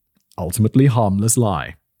ultimately harmless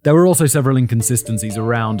lie. There were also several inconsistencies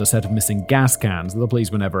around a set of missing gas cans that the police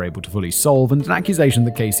were never able to fully solve, and an accusation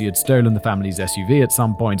that Casey had stolen the family's SUV at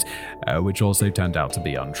some point, which also turned out to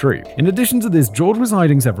be untrue. In addition to this, George was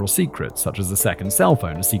hiding several secrets, such as a second cell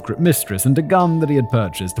phone, a secret mistress, and a gun that he had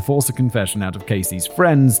purchased to force a confession out of Casey's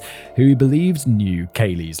friends, who he believed knew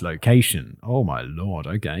Kaylee's location. Oh my lord,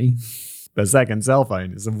 okay. The second cell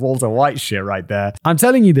phone is some Walter White shit right there. I'm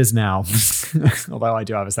telling you this now, although I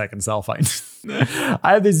do have a second cell phone.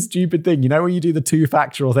 I have this stupid thing, you know, when you do the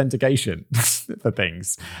two-factor authentication for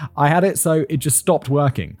things. I had it so it just stopped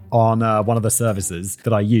working on one of the services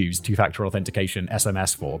that I use two-factor authentication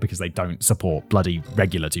SMS for, because they don't support bloody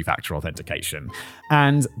regular two-factor authentication.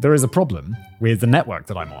 And there is a problem with the network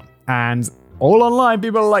that I'm on. And all online,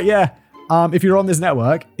 people are like, yeah, if you're on this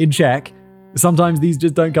network, in check, sometimes these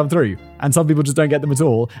just don't come through, and some people just don't get them at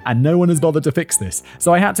all, and no one has bothered to fix this.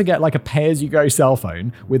 So I had to get like a pay-as-you-go cell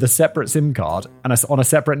phone with a separate SIM card and on a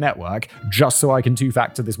separate network, just so I can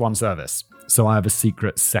two-factor this one service. So I have a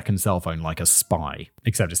secret second cell phone like a spy,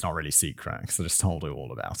 except it's not really secret, because I just told you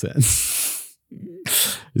all about it.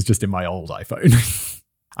 It's just in my old iPhone.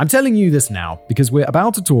 I'm telling you this now because we're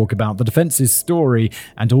about to talk about the defense's story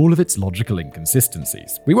and all of its logical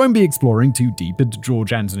inconsistencies. We won't be exploring too deep into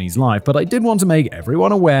George Anthony's life, but I did want to make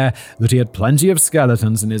everyone aware that he had plenty of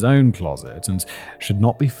skeletons in his own closet and should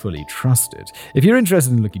not be fully trusted. If you're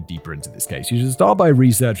interested in looking deeper into this case, you should start by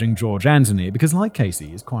researching George Anthony, because like Casey,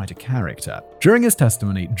 he's quite a character. During his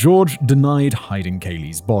testimony, George denied hiding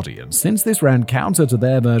Kaylee's body, and since this ran counter to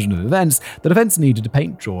their version of events, the defense needed to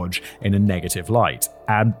paint George in a negative light.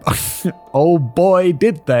 And oh boy,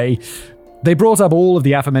 did they. They brought up all of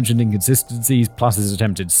the aforementioned inconsistencies, plus his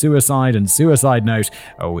attempted suicide and suicide note,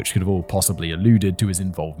 which could have all possibly alluded to his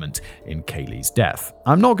involvement in Kaylee's death.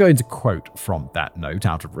 I'm not going to quote from that note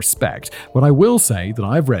out of respect, but I will say that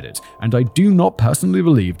I've read it, and I do not personally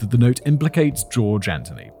believe that the note implicates George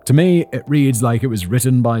Anthony. To me, it reads like it was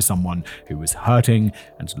written by someone who was hurting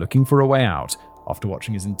and looking for a way out after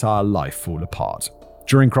watching his entire life fall apart.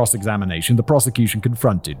 During cross-examination, the prosecution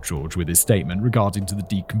confronted George with his statement regarding to the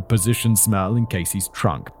decomposition smell in Casey's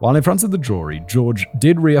trunk. While in front of the jury, George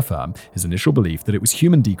did reaffirm his initial belief that it was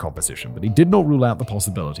human decomposition, but he did not rule out the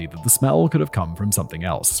possibility that the smell could have come from something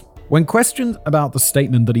else. When questioned about the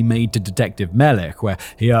statement that he made to Detective Mellick, where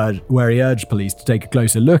he urged police to take a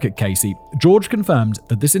closer look at Casey, George confirmed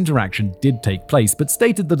that this interaction did take place, but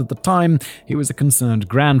stated that at the time, he was a concerned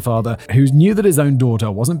grandfather who knew that his own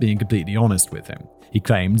daughter wasn't being completely honest with him. He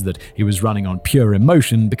claimed that he was running on pure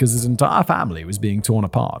emotion because his entire family was being torn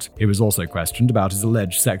apart. He was also questioned about his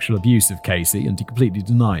alleged sexual abuse of Casey, and he completely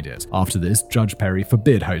denied it. After this, Judge Perry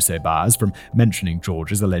forbid Jose Baez from mentioning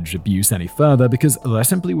George's alleged abuse any further because there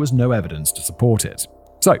simply was no evidence to support it.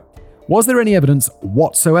 So, Was there any evidence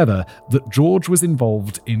whatsoever that George was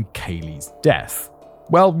involved in Kaylee's death?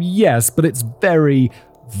 Well, yes, but it's very,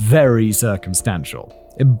 very circumstantial.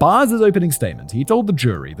 In Byers' opening statement, he told the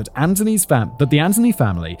jury that the Anthony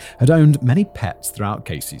family had owned many pets throughout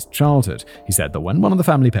Casey's childhood. He said that when one of the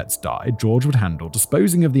family pets died, George would handle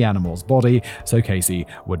disposing of the animal's body so Casey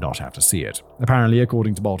would not have to see it. Apparently,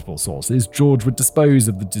 according to multiple sources, George would dispose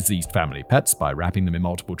of the deceased family pets by wrapping them in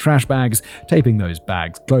multiple trash bags, taping those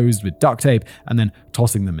bags closed with duct tape, and then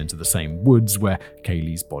tossing them into the same woods where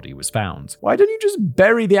Kaylee's body was found. Why don't you just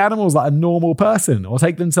bury the animals like a normal person? Or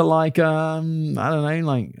take them to like a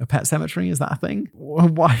pet cemetery? Is that a thing?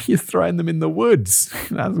 Why are you throwing them in the woods?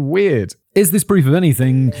 That's weird. Is this proof of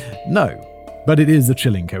anything? No. But it is a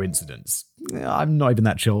chilling coincidence. I'm not even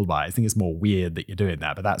that chilled by it. I think it's more weird that you're doing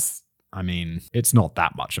that, but it's not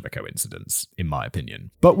that much of a coincidence, in my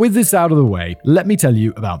opinion. But with this out of the way, let me tell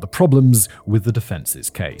you about the problems with the defense's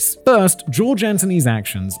case. First, George Anthony's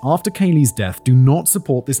actions after Kaylee's death do not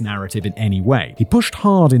support this narrative in any way. He pushed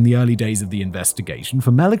hard in the early days of the investigation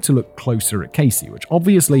for Melick to look closer at Casey, which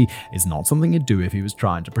obviously is not something he'd do if he was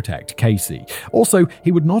trying to protect Casey. Also,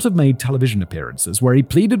 he would not have made television appearances where he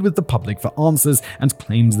pleaded with the public for answers and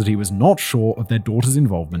claimed that he was not sure of their daughter's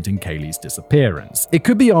involvement in Kaylee's disappearance. It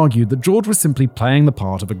could be argued that George was simply playing the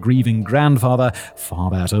part of a grieving grandfather far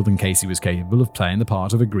better than Casey was capable of playing the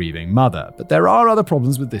part of a grieving mother. But there are other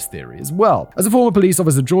problems with this theory as well. As a former police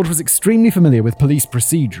officer, George was extremely familiar with police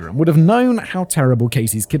procedure and would have known how terrible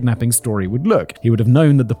Casey's kidnapping story would look. He would have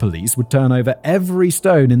known that the police would turn over every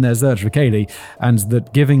stone in their search for Kaylee, and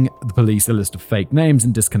that giving the police a list of fake names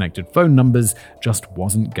and disconnected phone numbers just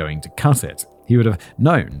wasn't going to cut it. He would have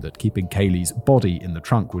known that keeping Kaylee's body in the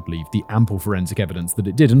trunk would leave the ample forensic evidence that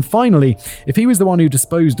it did. And finally, if he was the one who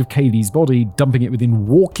disposed of Kaylee's body, dumping it within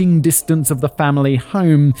walking distance of the family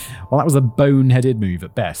home, well, that was a boneheaded move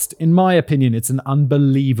at best. In my opinion, it's an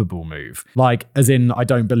unbelievable move. Like, as in, I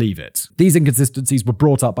don't believe it. These inconsistencies were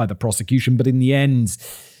brought up by the prosecution, but in the end,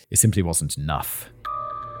 it simply wasn't enough.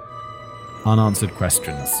 Unanswered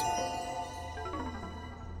questions.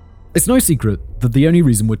 It's no secret that the only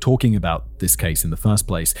reason we're talking about this case in the first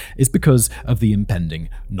place is because of the impending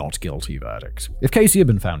not guilty verdict. If Casey had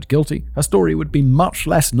been found guilty, her story would be much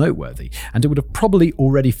less noteworthy, and it would have probably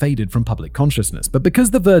already faded from public consciousness. But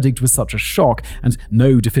because the verdict was such a shock and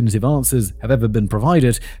no definitive answers have ever been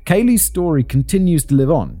provided, Kaylee's story continues to live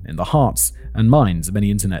on in the hearts and minds of many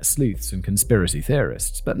internet sleuths and conspiracy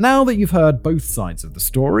theorists. But now that you've heard both sides of the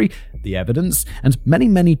story, the evidence, and many,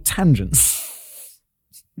 many tangents,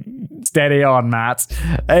 steady on, Matt.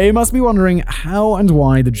 You must be wondering how and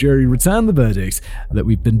why the jury returned the verdict that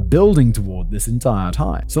we've been building toward this entire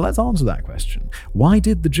time. So let's answer that question. Why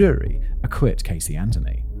did the jury acquit Casey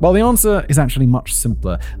Anthony? Well, the answer is actually much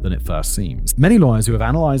simpler than it first seems. Many lawyers who have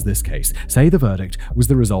analyzed this case say the verdict was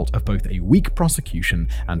the result of both a weak prosecution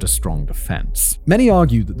and a strong defense. Many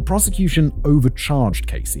argue that the prosecution overcharged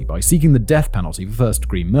Casey by seeking the death penalty for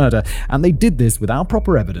first-degree murder, and they did this without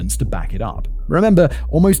proper evidence to back it up. Remember,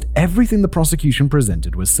 almost everything the prosecution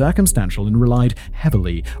presented was circumstantial and relied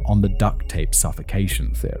heavily on the duct tape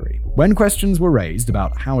suffocation theory. When questions were raised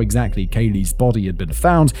about how exactly Kaylee's body had been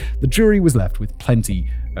found, the jury was left with plenty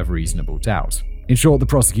of reasonable doubt. In short, the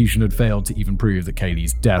prosecution had failed to even prove that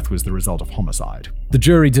Kaylee's death was the result of homicide. The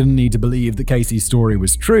jury didn't need to believe that Casey's story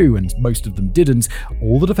was true, and most of them didn't.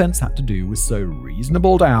 All the defense had to do was sow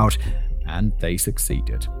reasonable doubt, and they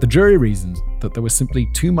succeeded. The jury reasoned that there was simply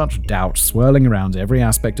too much doubt swirling around every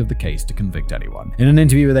aspect of the case to convict anyone. In an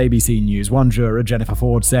interview with ABC News, one juror, Jennifer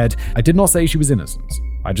Ford, said, "I did not say she was innocent.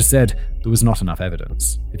 I just said there was not enough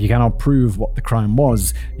evidence. If you cannot prove what the crime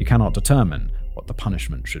was, you cannot determine what the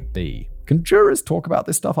punishment should be." Can jurors talk about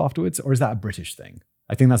this stuff afterwards, or is that a British thing?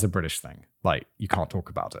 I think that's a British thing. Like, you can't talk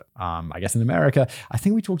about it. I guess in America, I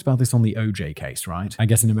think we talked about this on the OJ case, right? I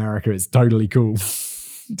guess in America, it's totally cool.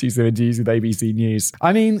 Two interviews with ABC News.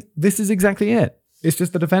 I mean, this is exactly it. It's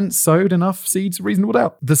just the defense sowed enough seeds of reasonable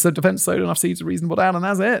doubt. The defense sowed enough seeds of reasonable doubt, and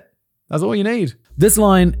that's it. That's all you need. This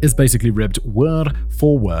line is basically ripped word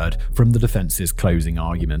for word from the defense's closing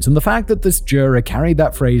argument, and the fact that this juror carried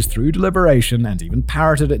that phrase through deliberation and even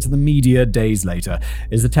parroted it to the media days later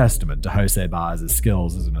is a testament to Jose Baez's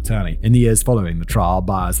skills as an attorney. In the years following the trial,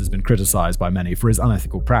 Baez has been criticized by many for his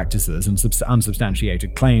unethical practices and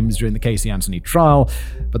unsubstantiated claims during the Casey Anthony trial,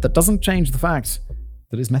 but that doesn't change the fact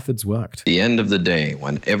that his methods worked. At the end of the day,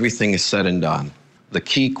 when everything is said and done, the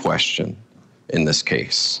key question in this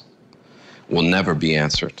case will never be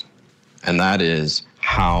answered. And that is,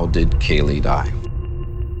 how did Kaylee die?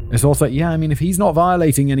 It's also, if he's not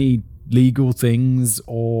violating any legal things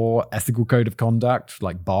or ethical code of conduct,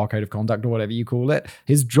 like bar code of conduct or whatever you call it.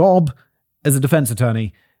 His job as a defense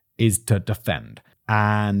attorney is to defend.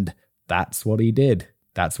 And that's what he did.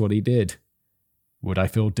 Would I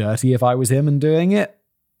feel dirty if I was him and doing it?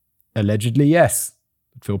 Allegedly, yes.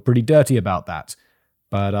 I'd feel pretty dirty about that.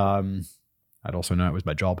 But I'd also know it was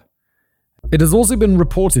my job. It has also been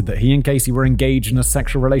reported that he and Casey were engaged in a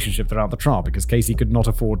sexual relationship throughout the trial because Casey could not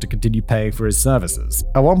afford to continue paying for his services.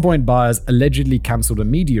 At one point, Byers allegedly cancelled a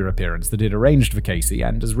media appearance that he'd arranged for Casey,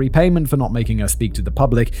 and as repayment for not making her speak to the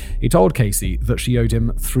public, he told Casey that she owed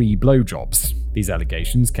him 3 blowjobs. These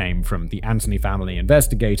allegations came from the Anthony family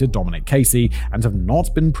investigator, Dominic Casey, and have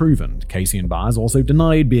not been proven. Casey and Byers also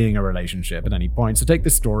denied being a relationship at any point, so take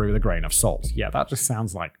this story with a grain of salt. Yeah, that just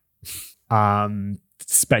sounds like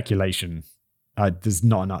speculation. There's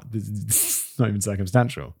not enough. It's not even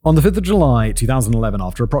circumstantial. On the 5th of July, 2011,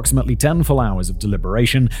 after approximately 10 full hours of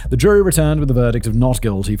deliberation, the jury returned with a verdict of not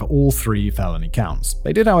guilty for all 3 felony counts.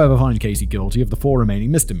 They did, however, find Casey guilty of the 4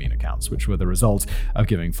 remaining misdemeanor counts, which were the result of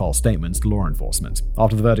giving false statements to law enforcement.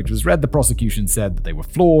 After the verdict was read, the prosecution said that they were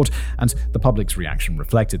flawed, and the public's reaction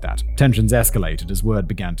reflected that. Tensions escalated as word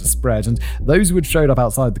began to spread, and those who had showed up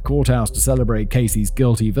outside the courthouse to celebrate Casey's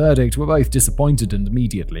guilty verdict were both disappointed and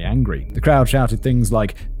immediately angry. The crowd shouted things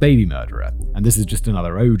like, "baby murderer," and "this is just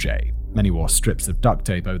another OJ." Many wore strips of duct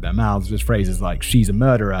tape over their mouths with phrases like "she's a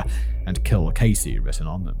murderer" and "kill Casey" written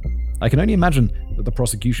on them. I can only imagine that the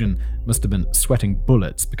prosecution must have been sweating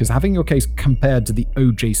bullets, because having your case compared to the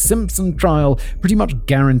O.J. Simpson trial pretty much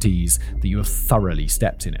guarantees that you have thoroughly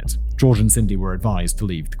stepped in it. George and Cindy were advised to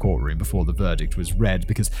leave the courtroom before the verdict was read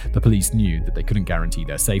because the police knew that they couldn't guarantee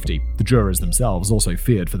their safety. The jurors themselves also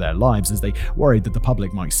feared for their lives as they worried that the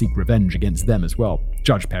public might seek revenge against them as well.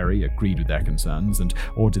 Judge Perry agreed with their concerns and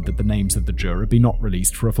ordered that the names of the juror be not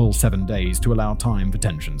released for a full 7 days to allow time for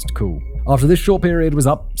tensions to cool. After this short period was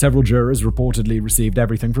up, several jurors reportedly received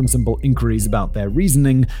everything from simple inquiries about their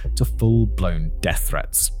reasoning to full-blown death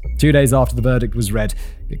threats. 2 days after the verdict was read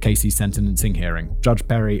at Casey's sentencing hearing, Judge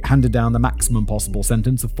Perry handed down the maximum possible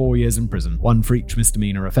sentence of 4 years in prison, 1 for each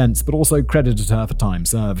misdemeanor offense, but also credited her for time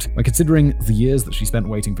served. When considering the years that she spent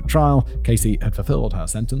waiting for trial, Casey had fulfilled her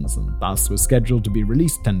sentence and thus was scheduled to be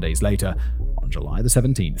released 10 days later on July the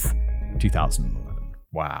 17th, 2011.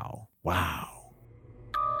 Wow.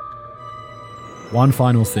 One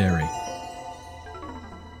final theory.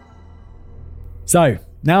 So,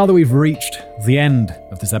 now that we've reached the end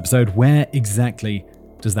of this episode, where exactly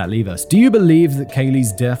does that leave us? Do you believe that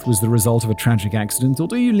Kaylee's death was the result of a tragic accident, or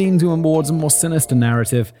do you lean towards a more sinister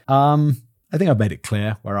narrative? I think I've made it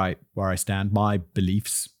clear where I stand. My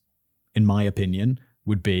beliefs, in my opinion,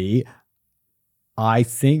 would be, I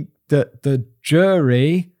think that the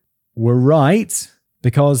jury were right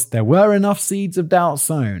because there were enough seeds of doubt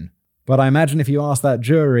sown. But I imagine if you asked that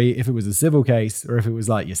jury if it was a civil case or if it was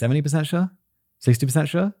like, you're 70% sure? 60%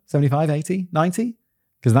 sure? 75, 80, 90?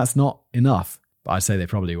 Because that's not enough. But I'd say they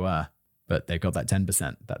probably were. But they've got that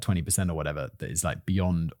 10%, that 20% or whatever that is like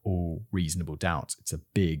beyond all reasonable doubt. It's a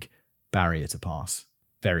big barrier to pass.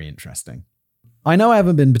 Very interesting. I know I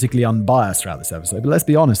haven't been particularly unbiased throughout this episode, but let's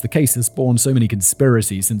be honest, the case has spawned so many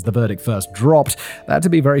conspiracies since the verdict first dropped that I had to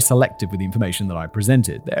be very selective with the information that I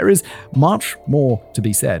presented. There is much more to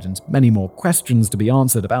be said and many more questions to be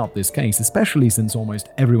answered about this case, especially since almost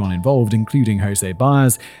everyone involved, including Jose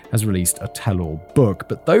Byers, has released a tell-all book,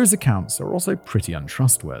 but those accounts are also pretty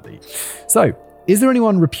untrustworthy. So, is there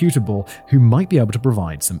anyone reputable who might be able to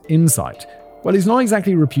provide some insight? Well, he's not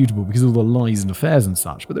exactly reputable because of all the lies and affairs and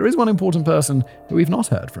such, but there is one important person who we've not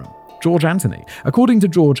heard from. George Anthony. According to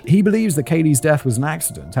George, he believes that Kaylee's death was an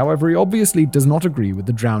accident. However, he obviously does not agree with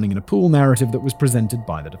the drowning in a pool narrative that was presented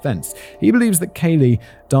by the defense. He believes that Kaylee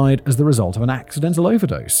died as the result of an accidental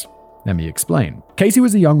overdose. Let me explain. Casey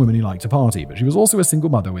was a young woman who liked to party, but she was also a single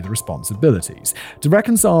mother with responsibilities. To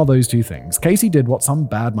reconcile those two things, Casey did what some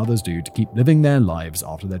bad mothers do to keep living their lives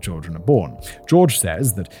after their children are born. George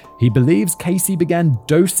says that he believes Casey began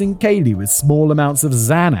dosing Kaylee with small amounts of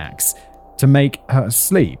Xanax to make her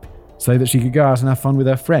sleep, so that she could go out and have fun with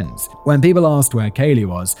her friends. When people asked where Kaylee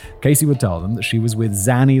was, Casey would tell them that she was with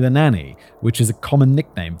Zanny the Nanny, which is a common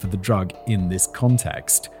nickname for the drug in this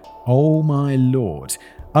context. Oh my lord.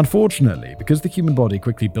 Unfortunately, because the human body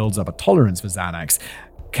quickly builds up a tolerance for Xanax,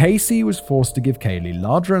 Casey was forced to give Kaylee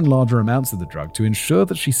larger and larger amounts of the drug to ensure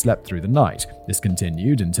that she slept through the night. This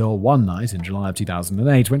continued until one night in July of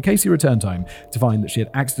 2008 when Casey returned home to find that she had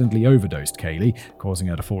accidentally overdosed Kaylee, causing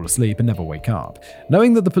her to fall asleep and never wake up.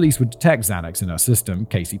 Knowing that the police would detect Xanax in her system,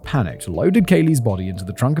 Casey panicked, loaded Kaylee's body into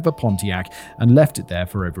the trunk of a Pontiac, and left it there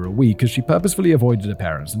for over a week as she purposefully avoided her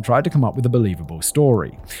parents and tried to come up with a believable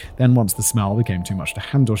story. Then, once the smell became too much to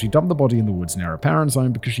handle, she dumped the body in the woods near her parents'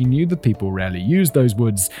 home because she knew that people rarely used those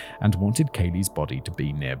woods and wanted Kaylee's body to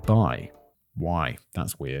be nearby. Why?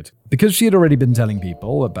 That's weird. Because she had already been telling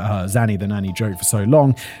people about her Zanny the Nanny joke for so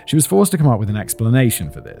long, she was forced to come up with an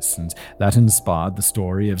explanation for this, and that inspired the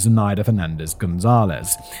story of Zenaida Fernandez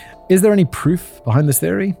Gonzalez. Is there any proof behind this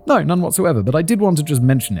theory? No, none whatsoever, but I did want to just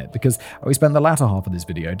mention it because we spent the latter half of this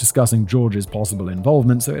video discussing George's possible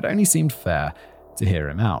involvement, so it only seemed fair to hear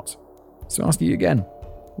him out. So I ask you again,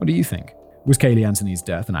 what do you think? Was Kaylee Anthony's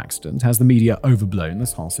death an accident? Has the media overblown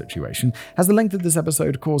this whole situation? Has the length of this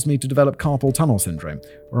episode caused me to develop carpal tunnel syndrome?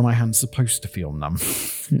 Or are my hands supposed to feel numb?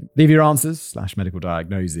 Leave your answers / medical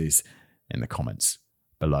diagnoses in the comments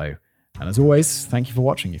below. And as always, thank you for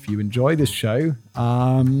watching. If you enjoy this show,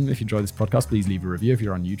 if you enjoy this podcast, please leave a review. If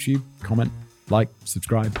you're on YouTube, comment, like,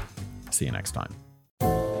 subscribe. See you next time.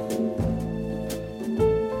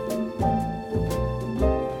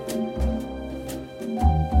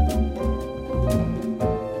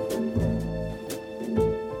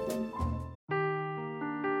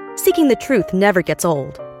 Seeking the truth never gets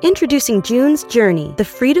old. Introducing June's Journey, the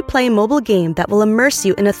free-to-play mobile game that will immerse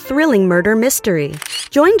you in a thrilling murder mystery.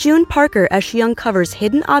 Join June Parker as she uncovers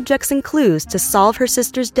hidden objects and clues to solve her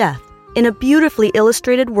sister's death in a beautifully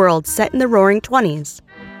illustrated world set in the Roaring '20s.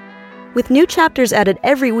 With new chapters added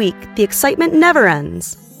every week, the excitement never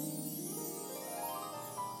ends.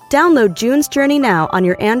 Download June's Journey now on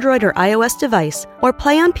your Android or iOS device, or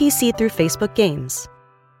play on PC through Facebook Games.